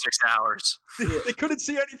belongs 6 hours. They couldn't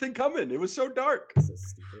see anything coming. It was so dark. So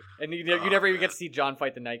stupid. And you never even get to see Jon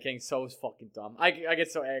fight the Night King. So fucking dumb. I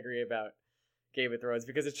get so angry about Game of Thrones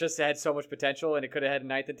because it had so much potential, and it could have had a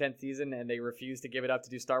 9th and 10th season, and they refused to give it up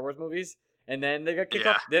to do Star Wars movies. And then they got kicked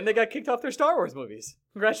off. Then they got kicked off their Star Wars movies.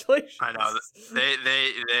 Congratulations. I know they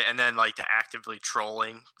and then like the actively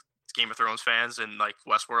trolling Game of Thrones fans and like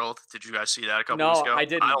Westworld. Did you guys see that a couple weeks ago? I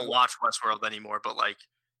didn't. I don't watch Westworld anymore, but like,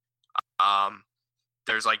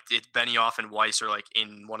 there's like Benioff and Weiss are like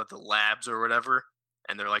in one of the labs or whatever,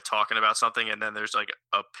 and they're like talking about something, and then there's like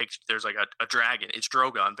a picture. There's like a dragon. It's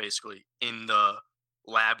Drogon basically in the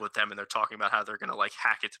lab with them, and they're talking about how they're gonna like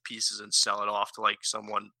hack it to pieces and sell it off to like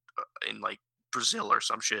someone in like Brazil or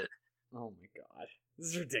some shit. Oh my god, this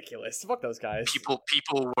is ridiculous. Fuck those guys. People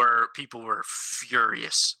were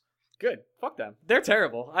furious. Good. Fuck them. They're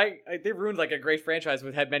terrible. They ruined like a great franchise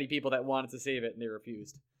with had many people that wanted to save it and they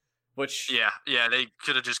refused. Which yeah, they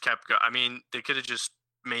could have just kept going. I mean, they could have just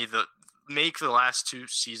make the last 2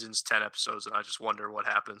 seasons 10 episodes, and I just wonder what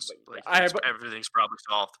happens. Like everything's probably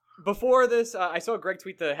solved. Before this, I saw Greg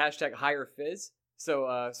tweet the hashtag #HireFizz. So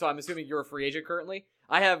I'm assuming you're a free agent currently.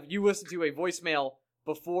 You listened to a voicemail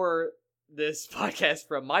before this podcast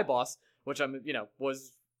from my boss, which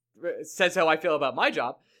says how I feel about my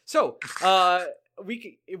job. So,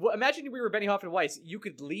 imagine we were Benioff and Weiss. You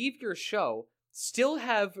could leave your show, still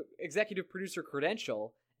have executive producer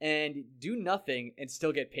credential, and do nothing and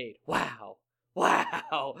still get paid. Wow.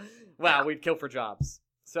 We'd kill for jobs.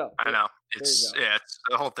 So I know it's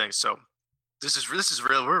the whole thing. So this is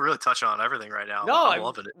real. We're really touching on everything right now. No, I'm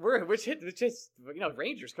loving it. It's just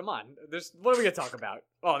Rangers. Come on. What are we gonna talk about?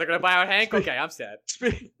 Oh, they're gonna buy out Hank. Okay, I'm sad.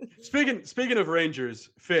 Speaking of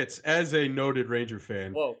Rangers, Fitz, as a noted Ranger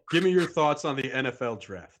fan, give me your thoughts on the NFL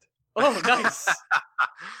draft. Oh, nice.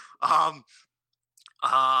 Well,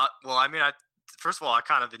 I mean, first of all, I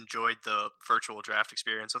kind of enjoyed the virtual draft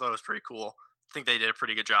experience. I thought it was pretty cool. I think they did a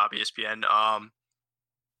pretty good job, ESPN.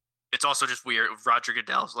 It's also just weird. Roger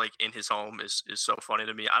Goodell's like in his home is so funny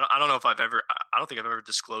to me. I don't know if I don't think I've ever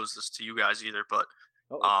disclosed this to you guys either, but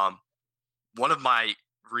one of my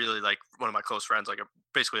close friends, like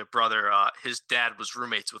basically a brother, his dad was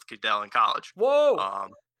roommates with Goodell in college. Whoa.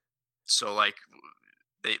 So like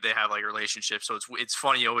they have like a relationship. So it's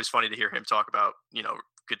funny, always funny to hear him talk about,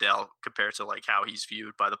 Goodell compared to like how he's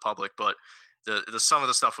viewed by the public. But the some of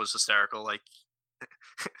the stuff was hysterical. Like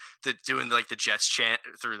doing like the Jets chant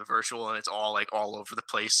through the virtual, and it's all like all over the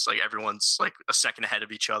place. Like everyone's like a second ahead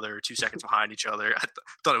of each other, 2 seconds behind each other. I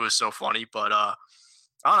thought it was so funny, but I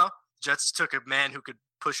don't know. Jets took a man who could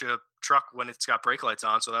push a truck when it's got brake lights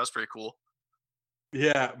on, so that was pretty cool.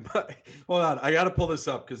 Yeah, but hold on. I got to pull this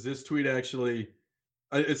up because this tweet actually,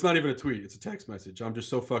 it's not even a tweet. It's a text message. I'm just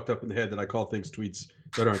so fucked up in the head that I call things tweets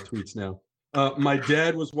that aren't tweets now. My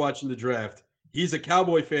dad was watching the draft. He's a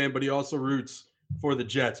Cowboy fan, but he also roots for the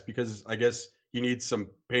Jets because I guess he needs some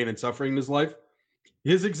pain and suffering in his life.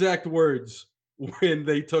 His exact words when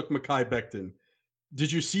they took Mekhi Becton.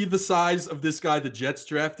 Did you see the size of this guy the Jets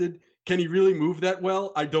drafted? Can he really move that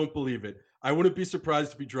well? I don't believe it. I wouldn't be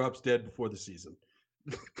surprised if he drops dead before the season.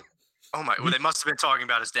 Oh my! Well, they must have been talking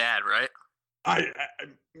about his dad, right?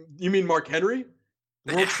 You mean Mark Henry?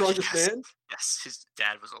 World's strongest man? Yes, his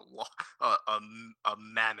dad was a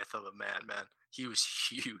mammoth of a man. He was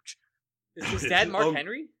huge. Is his dad Mark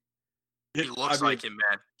Henry? He looks like him,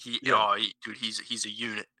 man. Dude, he's a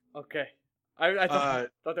unit. Okay, I thought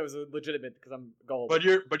that was legitimate because I'm gold. But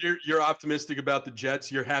you're optimistic about the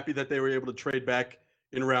Jets. You're happy that they were able to trade back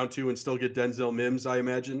in round 2 and still get Denzel Mims, I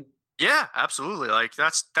imagine. Yeah, absolutely. Like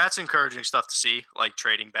that's encouraging stuff to see. Like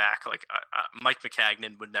trading back. Like Mike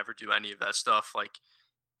McCagnon would never do any of that stuff. Like,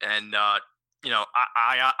 and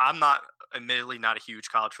I'm not. Admittedly, not a huge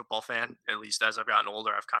college football fan. At least as I've gotten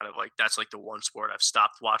older, I've kind of like that's like the one sport I've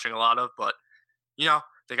stopped watching a lot of. But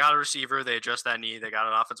they got a receiver, they addressed that need, they got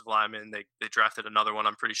an offensive lineman, they drafted another one.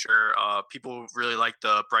 I'm pretty sure. People really like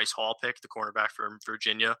the Bryce Hall pick, the cornerback from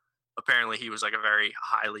Virginia. Apparently, he was like a very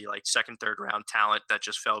highly like 2nd, 3rd round talent that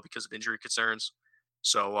just fell because of injury concerns.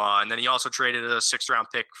 So and then he also traded a 6th round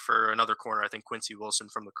pick for another corner, I think Quincy Wilson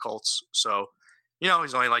from the Colts. So.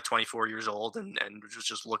 He's only like 24 years old and was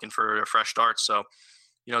just looking for a fresh start. So,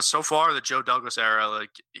 so far the Joe Douglas era,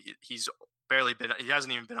 like he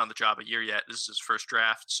hasn't even been on the job a year yet. This is his first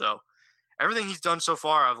draft. So everything he's done so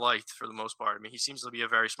far, I've liked for the most part. I mean, he seems to be a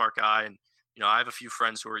very smart guy. And, I have a few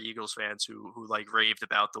friends who are Eagles fans who like raved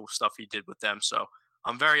about the stuff he did with them. So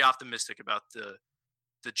I'm very optimistic about the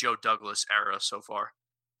Joe Douglas era so far.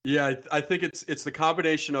 Yeah, I think it's the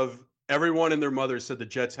combination of everyone and their mother said the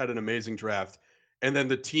Jets had an amazing draft, and then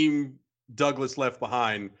the team Douglas left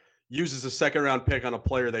behind uses a second round pick on a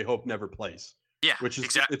player they hope never plays, Yeah, which is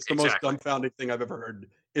exactly. it's the most dumbfounding thing I've ever heard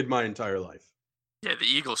in my entire life. Yeah, the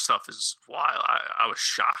Eagles stuff is wild. I was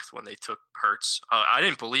shocked when they took Hurts. I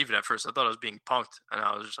didn't believe it at first. I thought I was being punked, and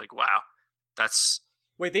I was just like, "Wow, that's."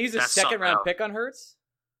 Wait, they used a That's second something round else. pick on Hurts?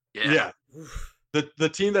 Yeah. The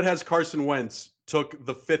team that has Carson Wentz took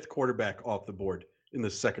the 5th quarterback off the board in the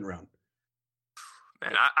 2nd round.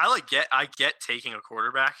 Man, I get taking a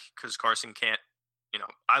quarterback because Carson can't.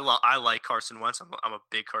 I like Carson Wentz. I'm a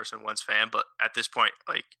big Carson Wentz fan, but at this point,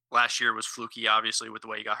 like last year was fluky, obviously with the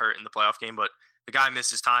way he got hurt in the playoff game. But the guy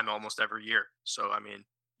misses time almost every year, so I mean,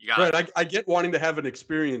 you got Right, I get wanting to have an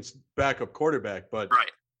experienced backup quarterback, but right.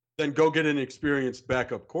 then go get an experienced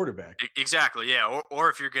backup quarterback. Exactly, yeah. Or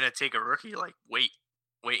if you're gonna take a rookie, like wait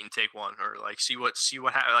and take one, or like see what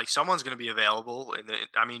happens. Like someone's gonna be available. And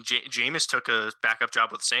I mean, Jameis took a backup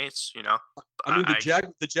job with Saints. I mean,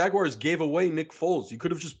 the Jaguars gave away Nick Foles. You could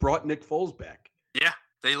have just brought Nick Foles back. Yeah,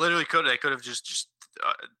 they literally could. They could have just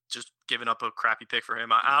given up a crappy pick for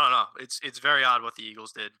him. I don't know. It's very odd what the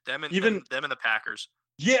Eagles did. Them and the Packers.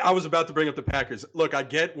 Yeah, I was about to bring up the Packers. Look, I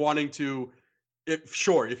get wanting to.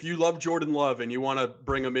 If you love Jordan Love and you want to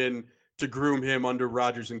bring him in to groom him under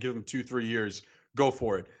Rodgers and give him 2-3 years, go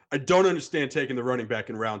for it. I don't understand taking the running back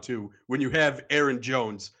in round 2 when you have Aaron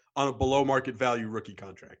Jones on a below market value rookie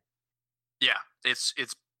contract. Yeah, it's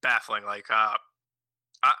baffling. Like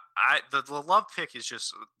the Love pick is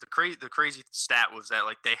just the crazy stat was that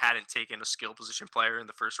like they hadn't taken a skill position player in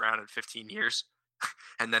the first round in 15 years,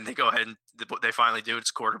 and then they go ahead and they finally do.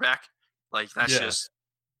 It's quarterback. Like that's just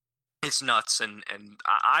it's nuts. And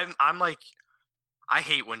I'm like I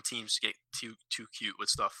hate when teams get too cute with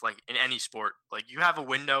stuff like in any sport. Like you have a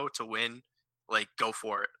window to win, like go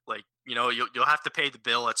for it. Like you'll have to pay the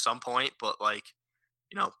bill at some point, but like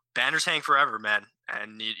banners hang forever, man.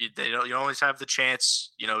 And you always have the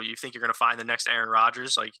chance. You think you're gonna find the next Aaron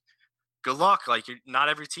Rodgers. Like good luck. Like not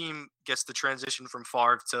every team gets the transition from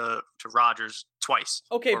Favre to Rodgers twice.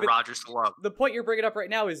 Okay, or but Rodgers to Love. The point you're bringing up right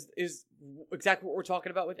now is exactly what we're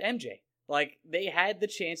talking about with MJ. Like they had the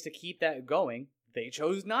chance to keep that going. They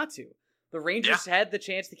chose not to. The Rangers had the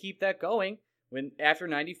chance to keep that going when after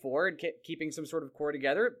 94 and keeping some sort of core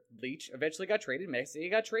together, Leach eventually got traded, Messier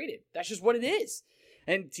got traded. That's just what it is.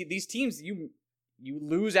 And these teams, you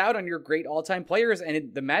lose out on your great all-time players,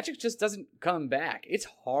 and the magic just doesn't come back. It's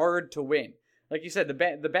hard to win. Like you said,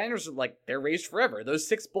 the banners are like they're raised forever. Those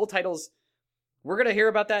 6 Bull titles, we're gonna hear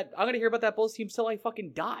about that. I'm gonna hear about that Bulls team till I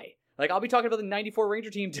fucking die. Like I'll be talking about the '94 Ranger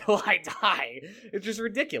team till I die. It's just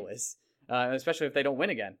ridiculous. Especially if they don't win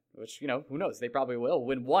again, which, who knows? They probably will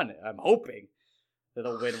win one. I'm hoping that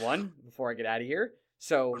they'll win one before I get out of here.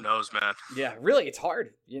 So who knows, man? Yeah, really, it's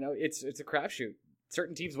hard. It's a crapshoot.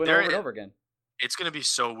 Certain teams win over and over again. It's going to be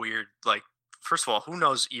so weird. Like, first of all, who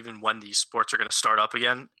knows even when these sports are going to start up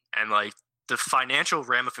again? And like the financial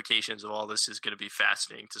ramifications of all this is going to be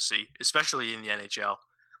fascinating to see, especially in the NHL.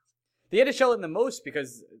 The NHL in the most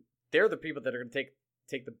because they're the people that are going to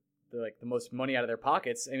take the most money out of their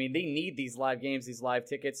pockets. I mean, they need these live games, these live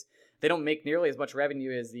tickets. They don't make nearly as much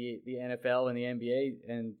revenue as the NFL and the NBA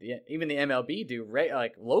and even the MLB do, right?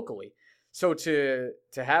 Like locally. So to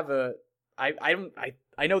have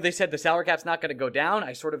I know they said the salary cap's not going to go down.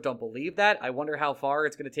 I sort of don't believe that. I wonder how far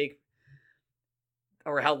it's going to take,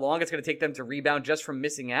 or how long it's going to take them to rebound just from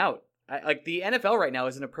missing out. Like the NFL right now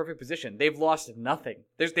is in a perfect position. They've lost nothing.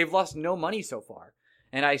 They've lost no money so far.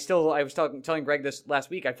 And I was telling Greg this last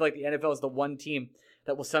week, I feel like the NFL is the one team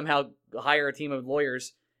that will somehow hire a team of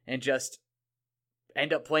lawyers and just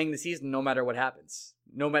end up playing the season no matter what happens.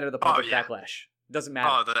 No matter the public backlash. It doesn't matter.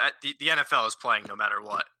 Oh, the NFL is playing no matter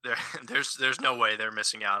what. There's no way they're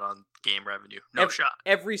missing out on game revenue. No shot.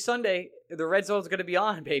 Every Sunday, the Red Zone's going to be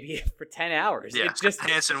on, baby, for 10 hours. Yeah,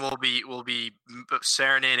 Hansen will be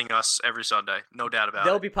serenading us every Sunday. No doubt about it.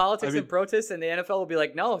 There'll be politics and protests, and the NFL will be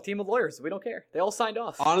like, no, team of lawyers. We don't care. They all signed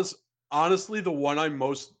off. Honestly, the one I'm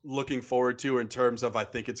most looking forward to in terms of I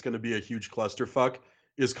think it's going to be a huge clusterfuck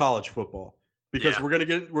is college football. Because we're gonna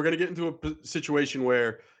get into a situation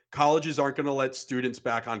where colleges aren't going to let students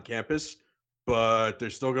back on campus, but they're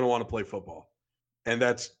still going to want to play football. And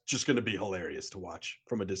that's just going to be hilarious to watch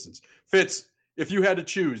from a distance. Fitz, if you had to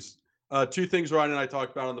choose 2 things Ryan and I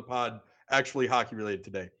talked about on the pod, actually hockey related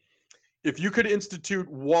today. If you could institute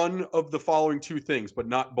one of the following 2 things, but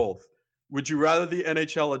not both, would you rather the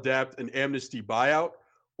NHL adapt an amnesty buyout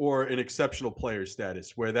or an exceptional player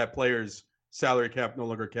status where that player's salary cap no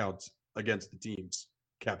longer counts against the team's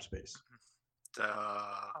cap space?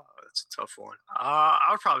 That's a tough one. I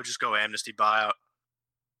would probably just go amnesty buyout.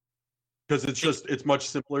 Because it's much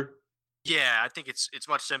simpler. Yeah, I think it's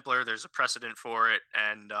much simpler. There's a precedent for it,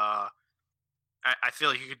 and I feel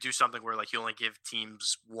like you could do something where like you only give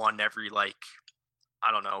teams one every like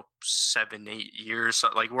I don't know 7-8 years, so,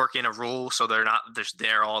 like work in a rule so they're not just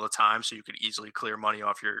there all the time, so you could easily clear money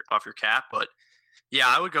off your cap. But yeah,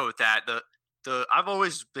 I would go with that. The I've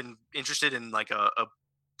always been interested in like a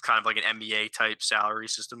kind of like an NBA type salary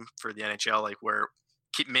system for the NHL, like where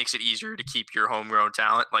makes it easier to keep your homegrown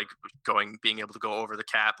talent, like being able to go over the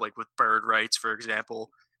cap, like with bird rights, for example,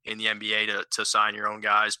 in the NBA to sign your own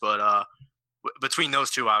guys. But between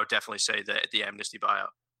those two, I would definitely say the amnesty buyout.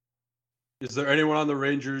 Is there anyone on the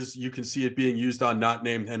Rangers you can see it being used on not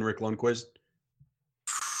named Henrik Lundqvist?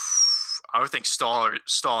 I would think Stahl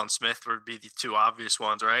and Smith would be the two obvious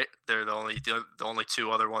ones, right? They're the only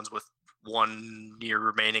two other ones with 1 year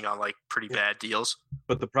remaining on like pretty bad deals.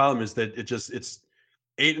 But the problem is that it's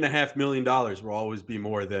 $8.5 million will always be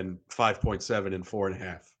more than 5.7 and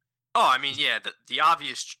 4.5. Oh, I mean, yeah, the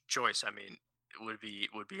obvious choice, I mean, would be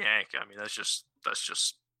Hank. I mean, that's just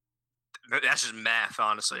math,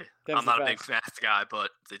 honestly. I'm not a big math guy,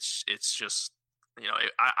 but it's just, you know,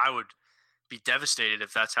 I would be devastated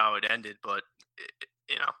if that's how it ended, but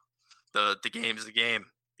you know, the game's the game.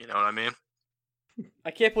 You know what I mean?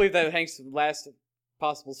 I can't believe that Hank's last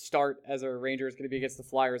possible start as a Ranger is going to be against the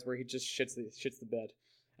Flyers, where he just shits the bed.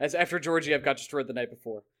 As after Georgiev got destroyed the night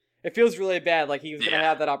before, it feels really bad. Like he was going to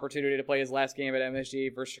have that opportunity to play his last game at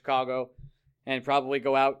MSG versus Chicago, and probably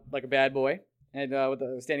go out like a bad boy and with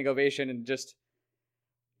a standing ovation, and just,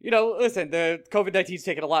 you know, listen, the COVID-19's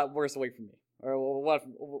taken a lot worse away from me, or a lot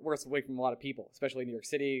worse away from a lot of people, especially in New York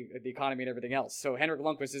City, the economy, and everything else. So Henrik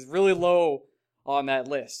Lundqvist is really low on that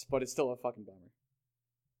list, but it's still a fucking bummer.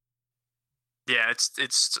 Yeah, it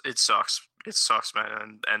sucks. It sucks,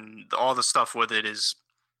 man, and all the stuff with it is,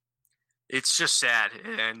 it's just sad,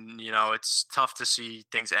 and you know, it's tough to see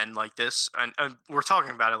things end like this, and we're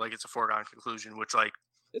talking about it like it's a foregone conclusion, which like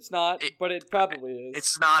it's not, but it probably is.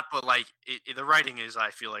 It's not, but like the writing is,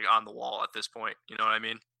 I feel like, on the wall at this point. You know what I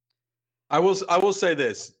mean? I will say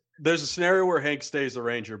this: there's a scenario where Hank stays a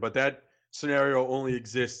Ranger, but that scenario only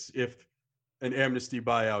exists if an amnesty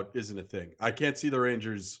buyout isn't a thing. I can't see the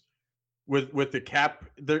Rangers with the cap.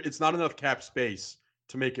 It's not enough cap space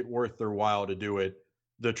to make it worth their while to do it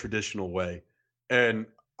the traditional way. And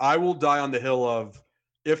I will die on the hill of,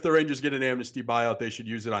 if the Rangers get an amnesty buyout, they should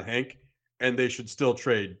use it on Hank, and they should still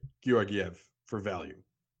trade Georgiev for value.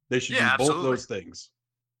 They should do both those things.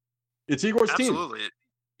 It's Igor's team. Absolutely.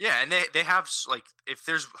 Yeah, and they have, like, if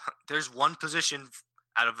there's one position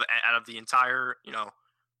out of the entire, you know,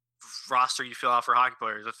 roster you fill out for hockey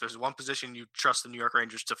players, if there's one position you trust the New York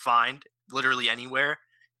Rangers to find literally anywhere,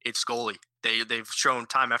 it's goalie. They've shown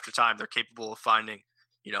time after time they're capable of finding,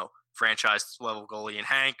 you know, franchise level goalie in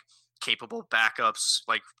Hank, capable backups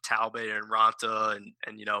like Talbot and Ranta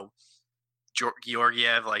and you know,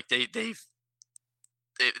 Georgiev. Like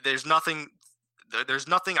there's nothing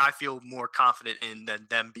I feel more confident in than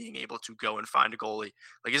them being able to go and find a goalie.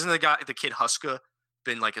 Like, isn't the kid Huska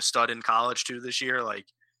been like a stud in college too this year? Like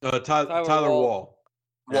Tyler Wall.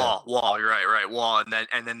 Wall, you're right, Wall, and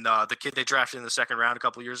then the kid they drafted in the second round a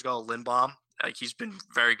couple years ago, Lindbaum. Like, he's been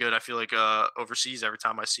very good. I feel like overseas every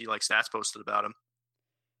time I see like stats posted about him.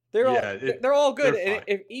 They're all good. And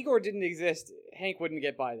if Igor didn't exist, Hank wouldn't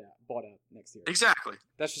get bought out next year. Exactly.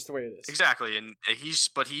 That's just the way it is. Exactly, and he's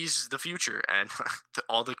the future, and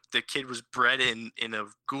the kid was bred in a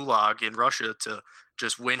gulag in Russia to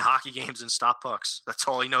just win hockey games and stop pucks. That's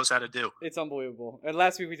all he knows how to do. It's unbelievable. And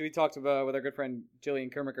last week we talked about with our good friend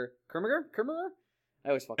Jillian Kermiker. I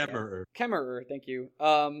always fuck Kemmerer, thank you.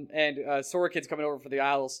 And Sorokid's coming over for the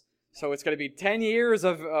Isles. So it's going to be 10 years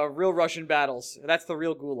of real Russian battles. That's the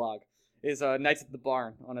real gulag. Is Knights at the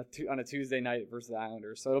Barn on a Tuesday night versus the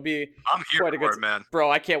Islanders. So it'll be quite a good man. Bro,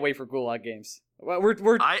 I can't wait for gulag games. We're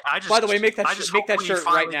by the way, make that shirt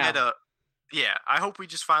right now. I hope we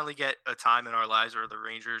just finally get a time in our lives where the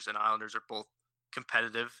Rangers and Islanders are both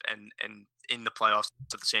competitive and in the playoffs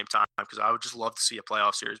at the same time, because I would just love to see a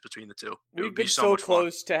playoff series between the two. We've been so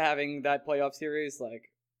close to having that playoff series, like,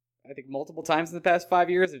 I think multiple times in the past 5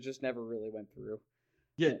 years. It just never really went through.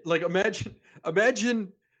 Yeah, like imagine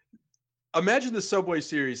the Subway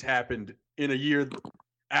Series happened in a year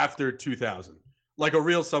after 2000, like a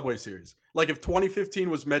real Subway Series. Like if 2015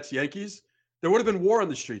 was Mets-Yankees, there would have been war on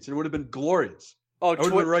the streets. It would have been glorious. Oh, I would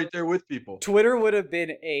have been right there with people. Twitter would have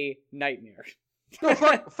been a nightmare. No,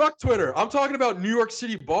 fuck Twitter. I'm talking about New York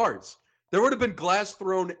City bars. There would have been glass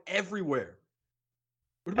thrown everywhere.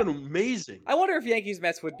 Would have been amazing. I wonder if Yankees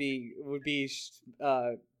Mets would be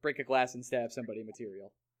break a glass and stab somebody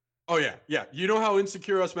material. Oh yeah. You know how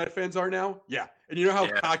insecure us Met fans are now? Yeah. And you know how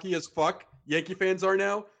Yeah. cocky as fuck Yankee fans are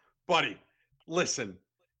now? Buddy, listen,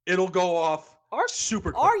 it'll go off Are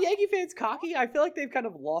super quick. Are Yankee fans cocky? I feel like they've kind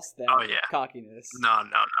of lost that Oh, yeah. cockiness. No.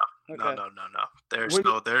 Okay. No. They're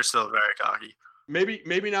When- still very cocky.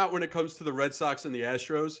 Maybe not when it comes to the Red Sox and the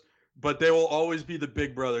Astros, but they will always be the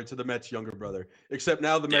big brother to the Mets' younger brother. Except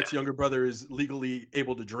now the Mets' younger brother is legally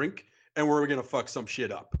able to drink, and we're gonna fuck some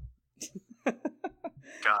shit up.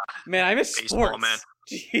 God, Man, I miss Baseball, sports. man.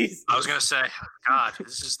 Jeez. I was gonna say, God,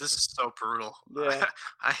 this is so brutal. Yeah.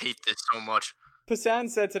 I hate this so much. Passan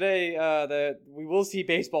said today that we will see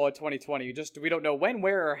baseball in 2020. We don't know when,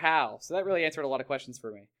 where, or how. So that really answered a lot of questions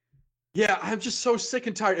for me. Yeah, I'm just so sick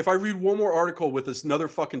and tired. If I read one more article with this another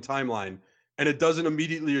fucking timeline and it doesn't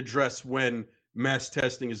immediately address when mass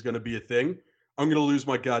testing is going to be a thing, I'm going to lose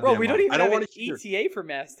my goddamn Bro, we don't mind. even I don't have want an to hear. ETA for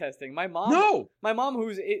mass testing. My mom, No.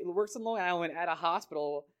 who works in Long Island at a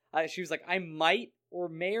hospital, she was like, I might or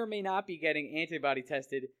may not be getting antibody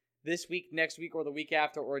tested this week, next week, or the week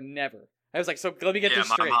after, or never. I was like, so let me get Yeah, this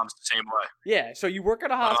my straight. mom's the same way. Yeah, so you work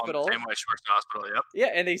at a My mom's hospital. the same way. She works in a hospital. Yep.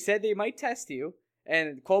 Yeah, and they said they might test you.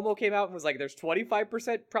 And Cuomo came out and was like, there's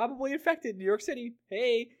 25% probably infected in New York City.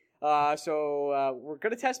 Hey, so we're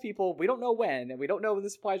going to test people. We don't know when, and we don't know when the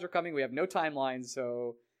supplies are coming. We have no timeline,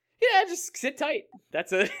 so yeah, just sit tight.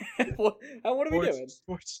 That's it. What are we doing?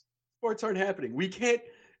 Sports aren't happening. We can't.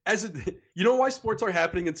 You know why sports are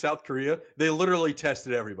happening in South Korea? They literally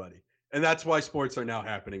tested everybody, and that's why sports are now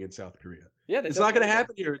happening in South Korea. Yeah, It's not going to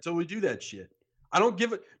happen here until we do that shit. I don't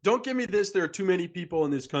give it. Don't give me this. There are too many people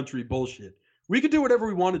in this country. Bullshit. We can do whatever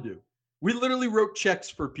we want to do. We literally wrote checks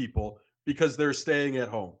for people because they're staying at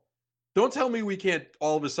home. Don't tell me we can't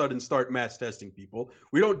all of a sudden start mass testing people.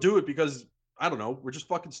 We don't do it because I don't know. We're just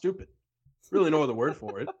fucking stupid. Really no other word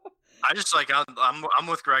for it. I just like I'm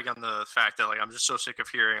with Greg on the fact that like I'm just so sick of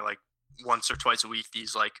hearing like once or twice a week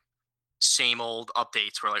these like same old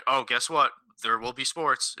updates where like, oh, guess what? There will be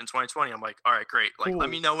sports in 2020. I'm like, all right, great. Like, let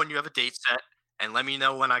me know when you have a date set, and let me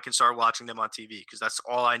know when I can start watching them on TV, because that's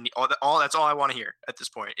all I need. That's all I want to hear at this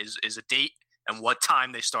point is a date and what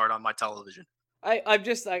time they start on my television. I'm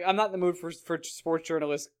just like, I'm not in the mood for sports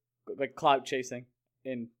journalists like clout chasing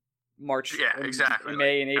in March. Yeah, exactly. In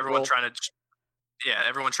May like, and April.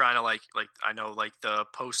 Everyone trying to like I know like the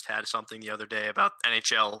Post had something the other day about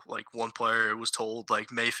NHL. Like one player was told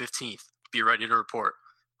like May 15th, be ready to report.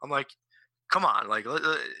 I'm like, come on, like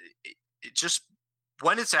it just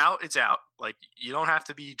when it's out, it's out. Like you don't have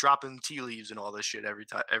to be dropping tea leaves and all this shit every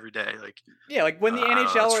day. Like yeah, like when the I don't know,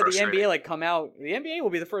 NHL it's or the frustrating. NBA like come out, the NBA will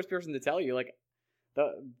be the first person to tell you like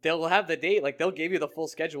they'll have the date, like they'll give you the full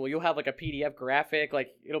schedule. You'll have like a PDF graphic, like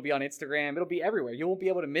it'll be on Instagram, it'll be everywhere. You won't be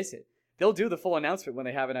able to miss it. They'll do the full announcement when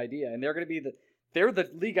they have an idea, and they're going to be they're the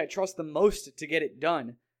league I trust the most to get it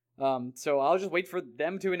done. So I'll just wait for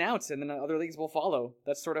them to announce, and then other leagues will follow.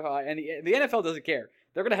 That's sort of how. And the NFL doesn't care.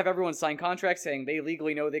 They're going to have everyone sign contracts saying they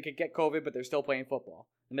legally know they could get COVID, but they're still playing football,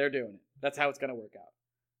 and they're doing it. That's how it's going to work out.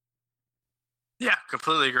 yeah,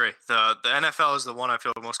 completely agree. The NFL is the one I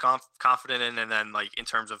feel most confident in, and then like in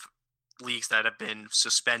terms of leagues that have been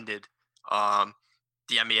suspended,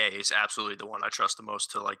 the NBA is absolutely the one I trust the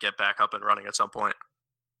most to like get back up and running at some point.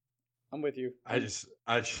 I'm with you.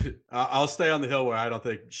 I'll stay on the hill where I don't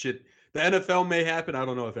think shit. The NFL may happen. I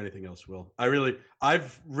don't know if anything else will.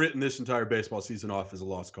 I've written this entire baseball season off as a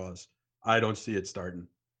lost cause. I don't see it starting.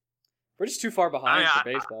 We're just too far behind I-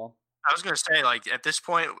 for baseball. I was gonna say like at this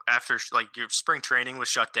point after like your spring training was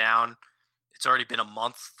shut down, it's already been a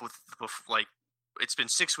month with like it's been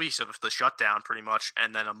 6 weeks of the shutdown pretty much,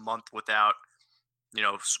 and then a month without.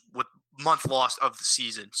 With month lost of the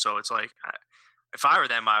season. So it's like, if I were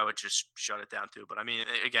them, I would just shut it down too. But I mean,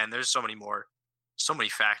 again, there's so many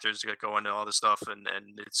factors that go into all this stuff. And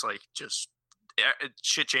it's like, just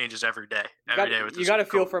shit changes every day. You got to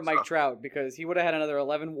feel for Mike stuff. Trout, because he would have had another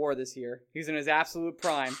 11 WAR this year. He's in his absolute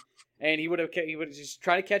prime. And he would have just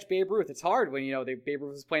try to catch Babe Ruth. It's hard when Babe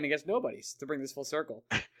Ruth was playing against nobodies, to bring this full circle.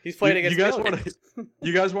 He's playing against millions.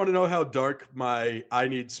 You guys want to know how dark my I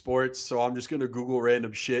need sports? So I'm just gonna Google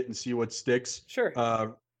random shit and see what sticks. Sure.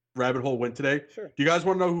 Rabbit hole went today. Sure. Do you guys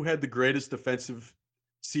want to know who had the greatest defensive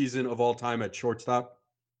season of all time at shortstop?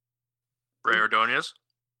 Ray Ordonez.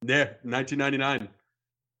 Yeah, 1999.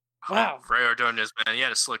 Wow. Ray Ordonez, man, he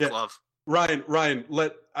had a slick glove. Ryan,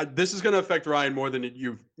 this is going to affect Ryan more than it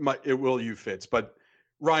will you, Fitz. But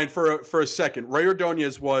Ryan, for a second, Ray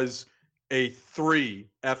Ordonez was a 3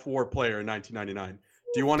 F WAR player in 1999.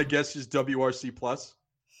 Do you want to guess his WRC plus?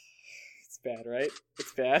 It's bad, right?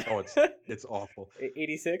 It's bad. Oh, it's awful.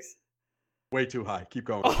 86. Way too high. Keep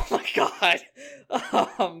going. Oh my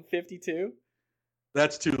god. 52.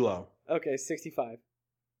 That's too low. Okay, 65.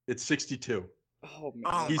 It's 62. Oh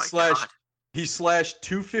man. Oh He my slashed God. he slashed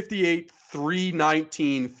 258,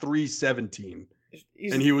 319, 317.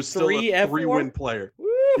 He's And he was still a 3F4? 3-win player. Woo!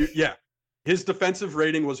 Yeah. His defensive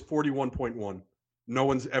rating was 41.1. No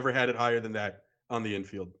one's ever had it higher than that on the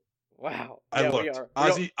infield. Wow. I Yeah, looked. we are.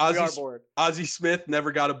 Ozzie We are bored. Ozzie Smith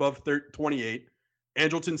never got above 28.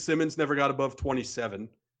 Andrelton Simmons never got above 27.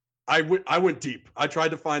 I went deep. I tried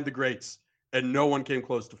to find the greats, and no one came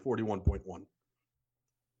close to 41.1.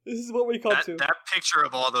 This is what we come That, to. that picture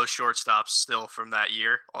of all those shortstops still from that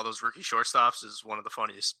year, all those rookie shortstops, is one of the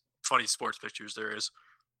funniest sports pictures there is.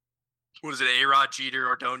 What is it? A-Rod, Jeter,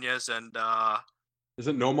 Ordonez, and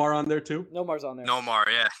Isn't Nomar on there too? Nomar's on there. Nomar.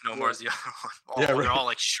 Yeah, Nomar's the other one. Yeah, right. They're all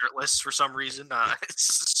like shirtless for some reason.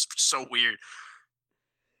 It's so weird.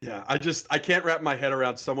 Yeah, I can't wrap my head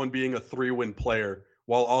around someone being a 3-win player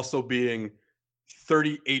while also being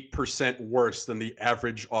 38% worse than the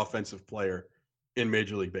average offensive player in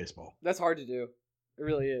Major League Baseball. That's hard to do. It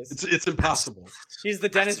really is. It's impossible. He's the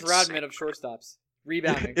Dennis That's Rodman insane. of shortstops.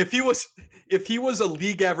 Rebounding. If he was a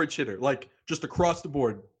league average hitter, like just across the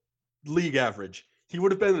board, league average, he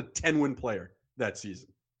would have been a 10-win player that season.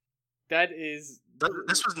 That is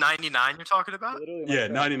This was 99 you're talking about? literally my Yeah,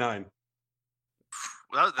 fault. 99.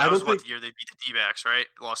 That I was don't what think- the year they beat the D-backs, right?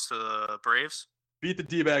 Lost to the Braves? Beat the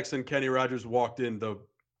D-backs and Kenny Rogers walked in the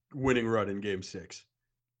winning run in Game 6.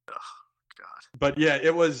 God. But yeah,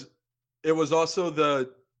 it was also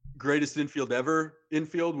the greatest infield ever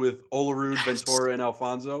with Olerud, Yes. Ventura, and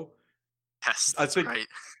Alfonso. Yes, I that's think- right.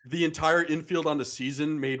 The entire infield on the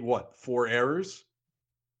season made what, 4 errors?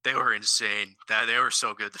 They were insane. They were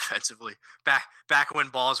so good defensively. Back when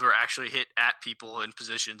balls were actually hit at people in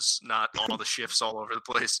positions, not all the shifts all over the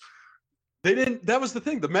place. They didn't. That was the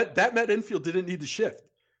thing. That Met infield didn't need to shift.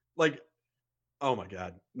 Like, oh my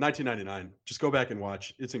God, 1999. Just go back and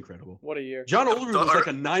watch. It's incredible. What a year. John Olerud was The- like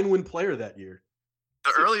a 9-win player that year.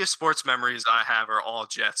 The earliest sports memories I have are all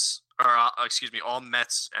Jets, or all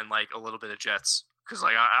Mets and like a little bit of Jets. Because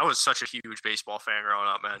like I was such a huge baseball fan growing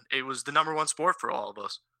up, man. It was the number one sport for all of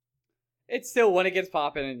us. It's still when it gets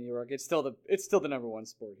popping in New York. It's still the number one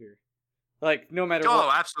sport here. Like no matter Oh,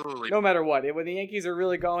 what, absolutely. no matter what, when the Yankees are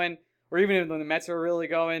really going, or even when the Mets are really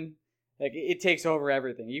going, like it takes over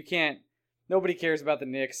everything. You can't. Nobody cares about the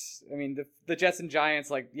Knicks. I mean, the Jets and Giants.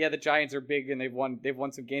 Like, yeah, the Giants are big and they've won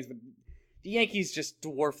some games, but the Yankees just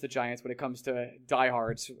dwarf the Giants when it comes to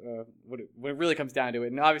diehards. When it really comes down to it,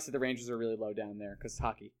 and obviously the Rangers are really low down there because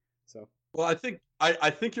hockey. So Well, I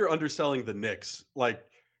think you're underselling the Knicks. Like,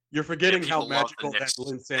 you're forgetting how People love the magical that Knicks.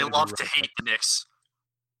 Linsanity They love to run hate the Knicks.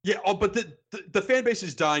 Yeah, but the fan base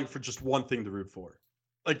is dying for just one thing to root for.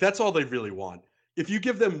 Like, that's all they really want. If you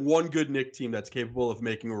give them one good Knick team that's capable of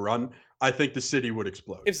making a run, I think the city would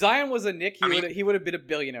explode. if Zion was a Knick, I mean- he would have been a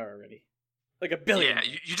billionaire already, like a billionaire.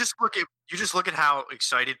 Yeah, you just look at how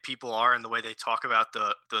excited people are and the way they talk about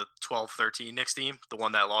the 12-13 Knicks team, the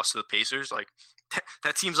one that lost to the Pacers. Like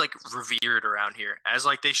that team's like revered around here, as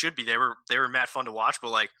like they should be. They were mad fun to watch,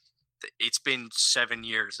 but like it's been 7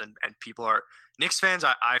 years and people are Knicks fans.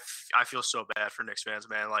 I feel so bad for Knicks fans,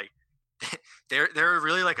 man. Like they're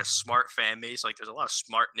really like a smart fan base. Like there's a lot of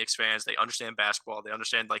smart Knicks fans. They understand basketball. They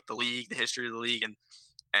understand like the league, the history of the league,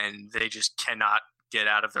 and they just cannot get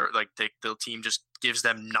out of their the team just gives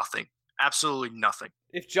them nothing, absolutely nothing.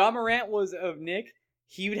 If Ja Morant was of Knick,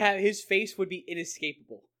 he would have his face would be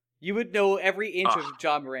inescapable. You would know every inch of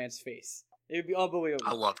Ja Morant's face. It would be unbelievable.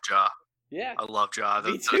 I love Ja. Yeah. I love Ja.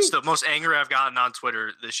 Me That's too. the most anger I've gotten on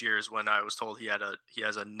Twitter this year is when I was told he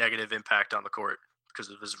has a negative impact on the court because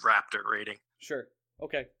of his Raptor rating. Sure.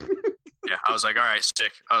 Okay. Yeah, I was like, all right,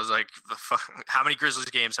 sick. I was like, how many Grizzlies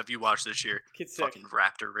games have you watched this year? Kid's sick. Fucking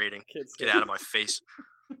Raptor rating. Kid's Get sick. out of my face.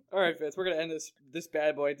 All right, Fitz. We're gonna end this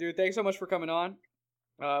bad boy, dude. Thanks so much for coming on.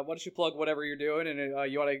 Why don't you plug whatever you're doing, and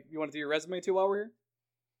you want to do your resume too while we're here?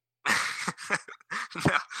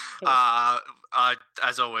 No.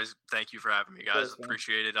 As always, thank you for having me, guys. course, man.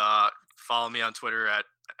 Appreciate it. Follow me on Twitter at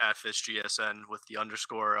FitzGSN with the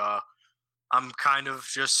underscore. I'm kind of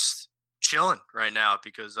just chilling right now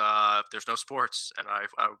because there's no sports, and I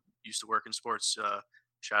used to work in sports.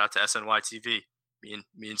 Shout out to SNY TV.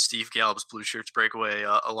 Me and Steve Galb's Blue Shirts Breakaway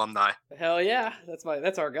alumni. Hell yeah,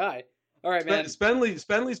 that's our guy. All right, man.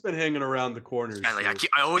 Spenley's been hanging around the corners. Spenley, so-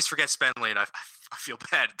 I always forget Spenley, and I feel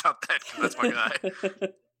bad about that 'cause that's my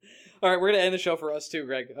guy. All right, we're gonna end the show for us too,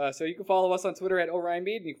 Greg. So you can follow us on Twitter at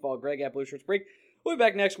OrionBead, and you can follow Greg at Blue Shirts Break. We'll be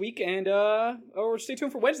back next week, and or stay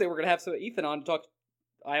tuned for Wednesday. We're gonna have Ethan on to talk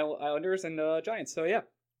Islanders and Giants. So yeah.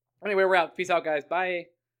 Anyway, we're out. Peace out, guys. Bye.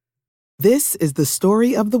 This is the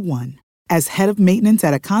story of the one. As head of maintenance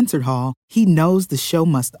at a concert hall, he knows the show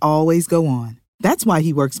must always go on. That's why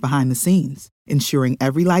he works behind the scenes, ensuring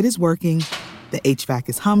every light is working, the HVAC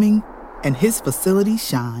is humming, and his facility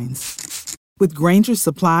shines. With Grainger's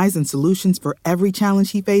supplies and solutions for every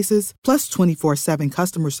challenge he faces, plus 24/7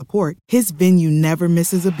 customer support, his venue never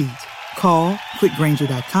misses a beat. Call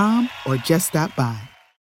quickgrainger.com or just stop by.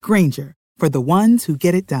 Grainger, for the ones who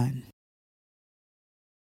get it done.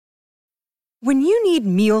 When you need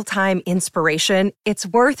mealtime inspiration, it's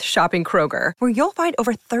worth shopping Kroger, where you'll find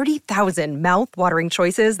over 30,000 mouth-watering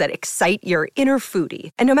choices that excite your inner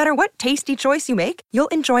foodie. And no matter what tasty choice you make, you'll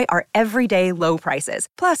enjoy our everyday low prices,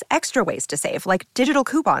 plus extra ways to save, like digital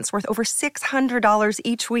coupons worth over $600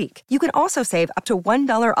 each week. You can also save up to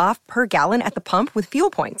 $1 off per gallon at the pump with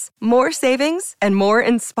fuel points. More savings and more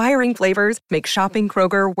inspiring flavors make shopping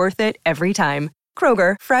Kroger worth it every time.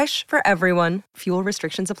 Kroger, fresh for everyone. Fuel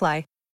restrictions apply.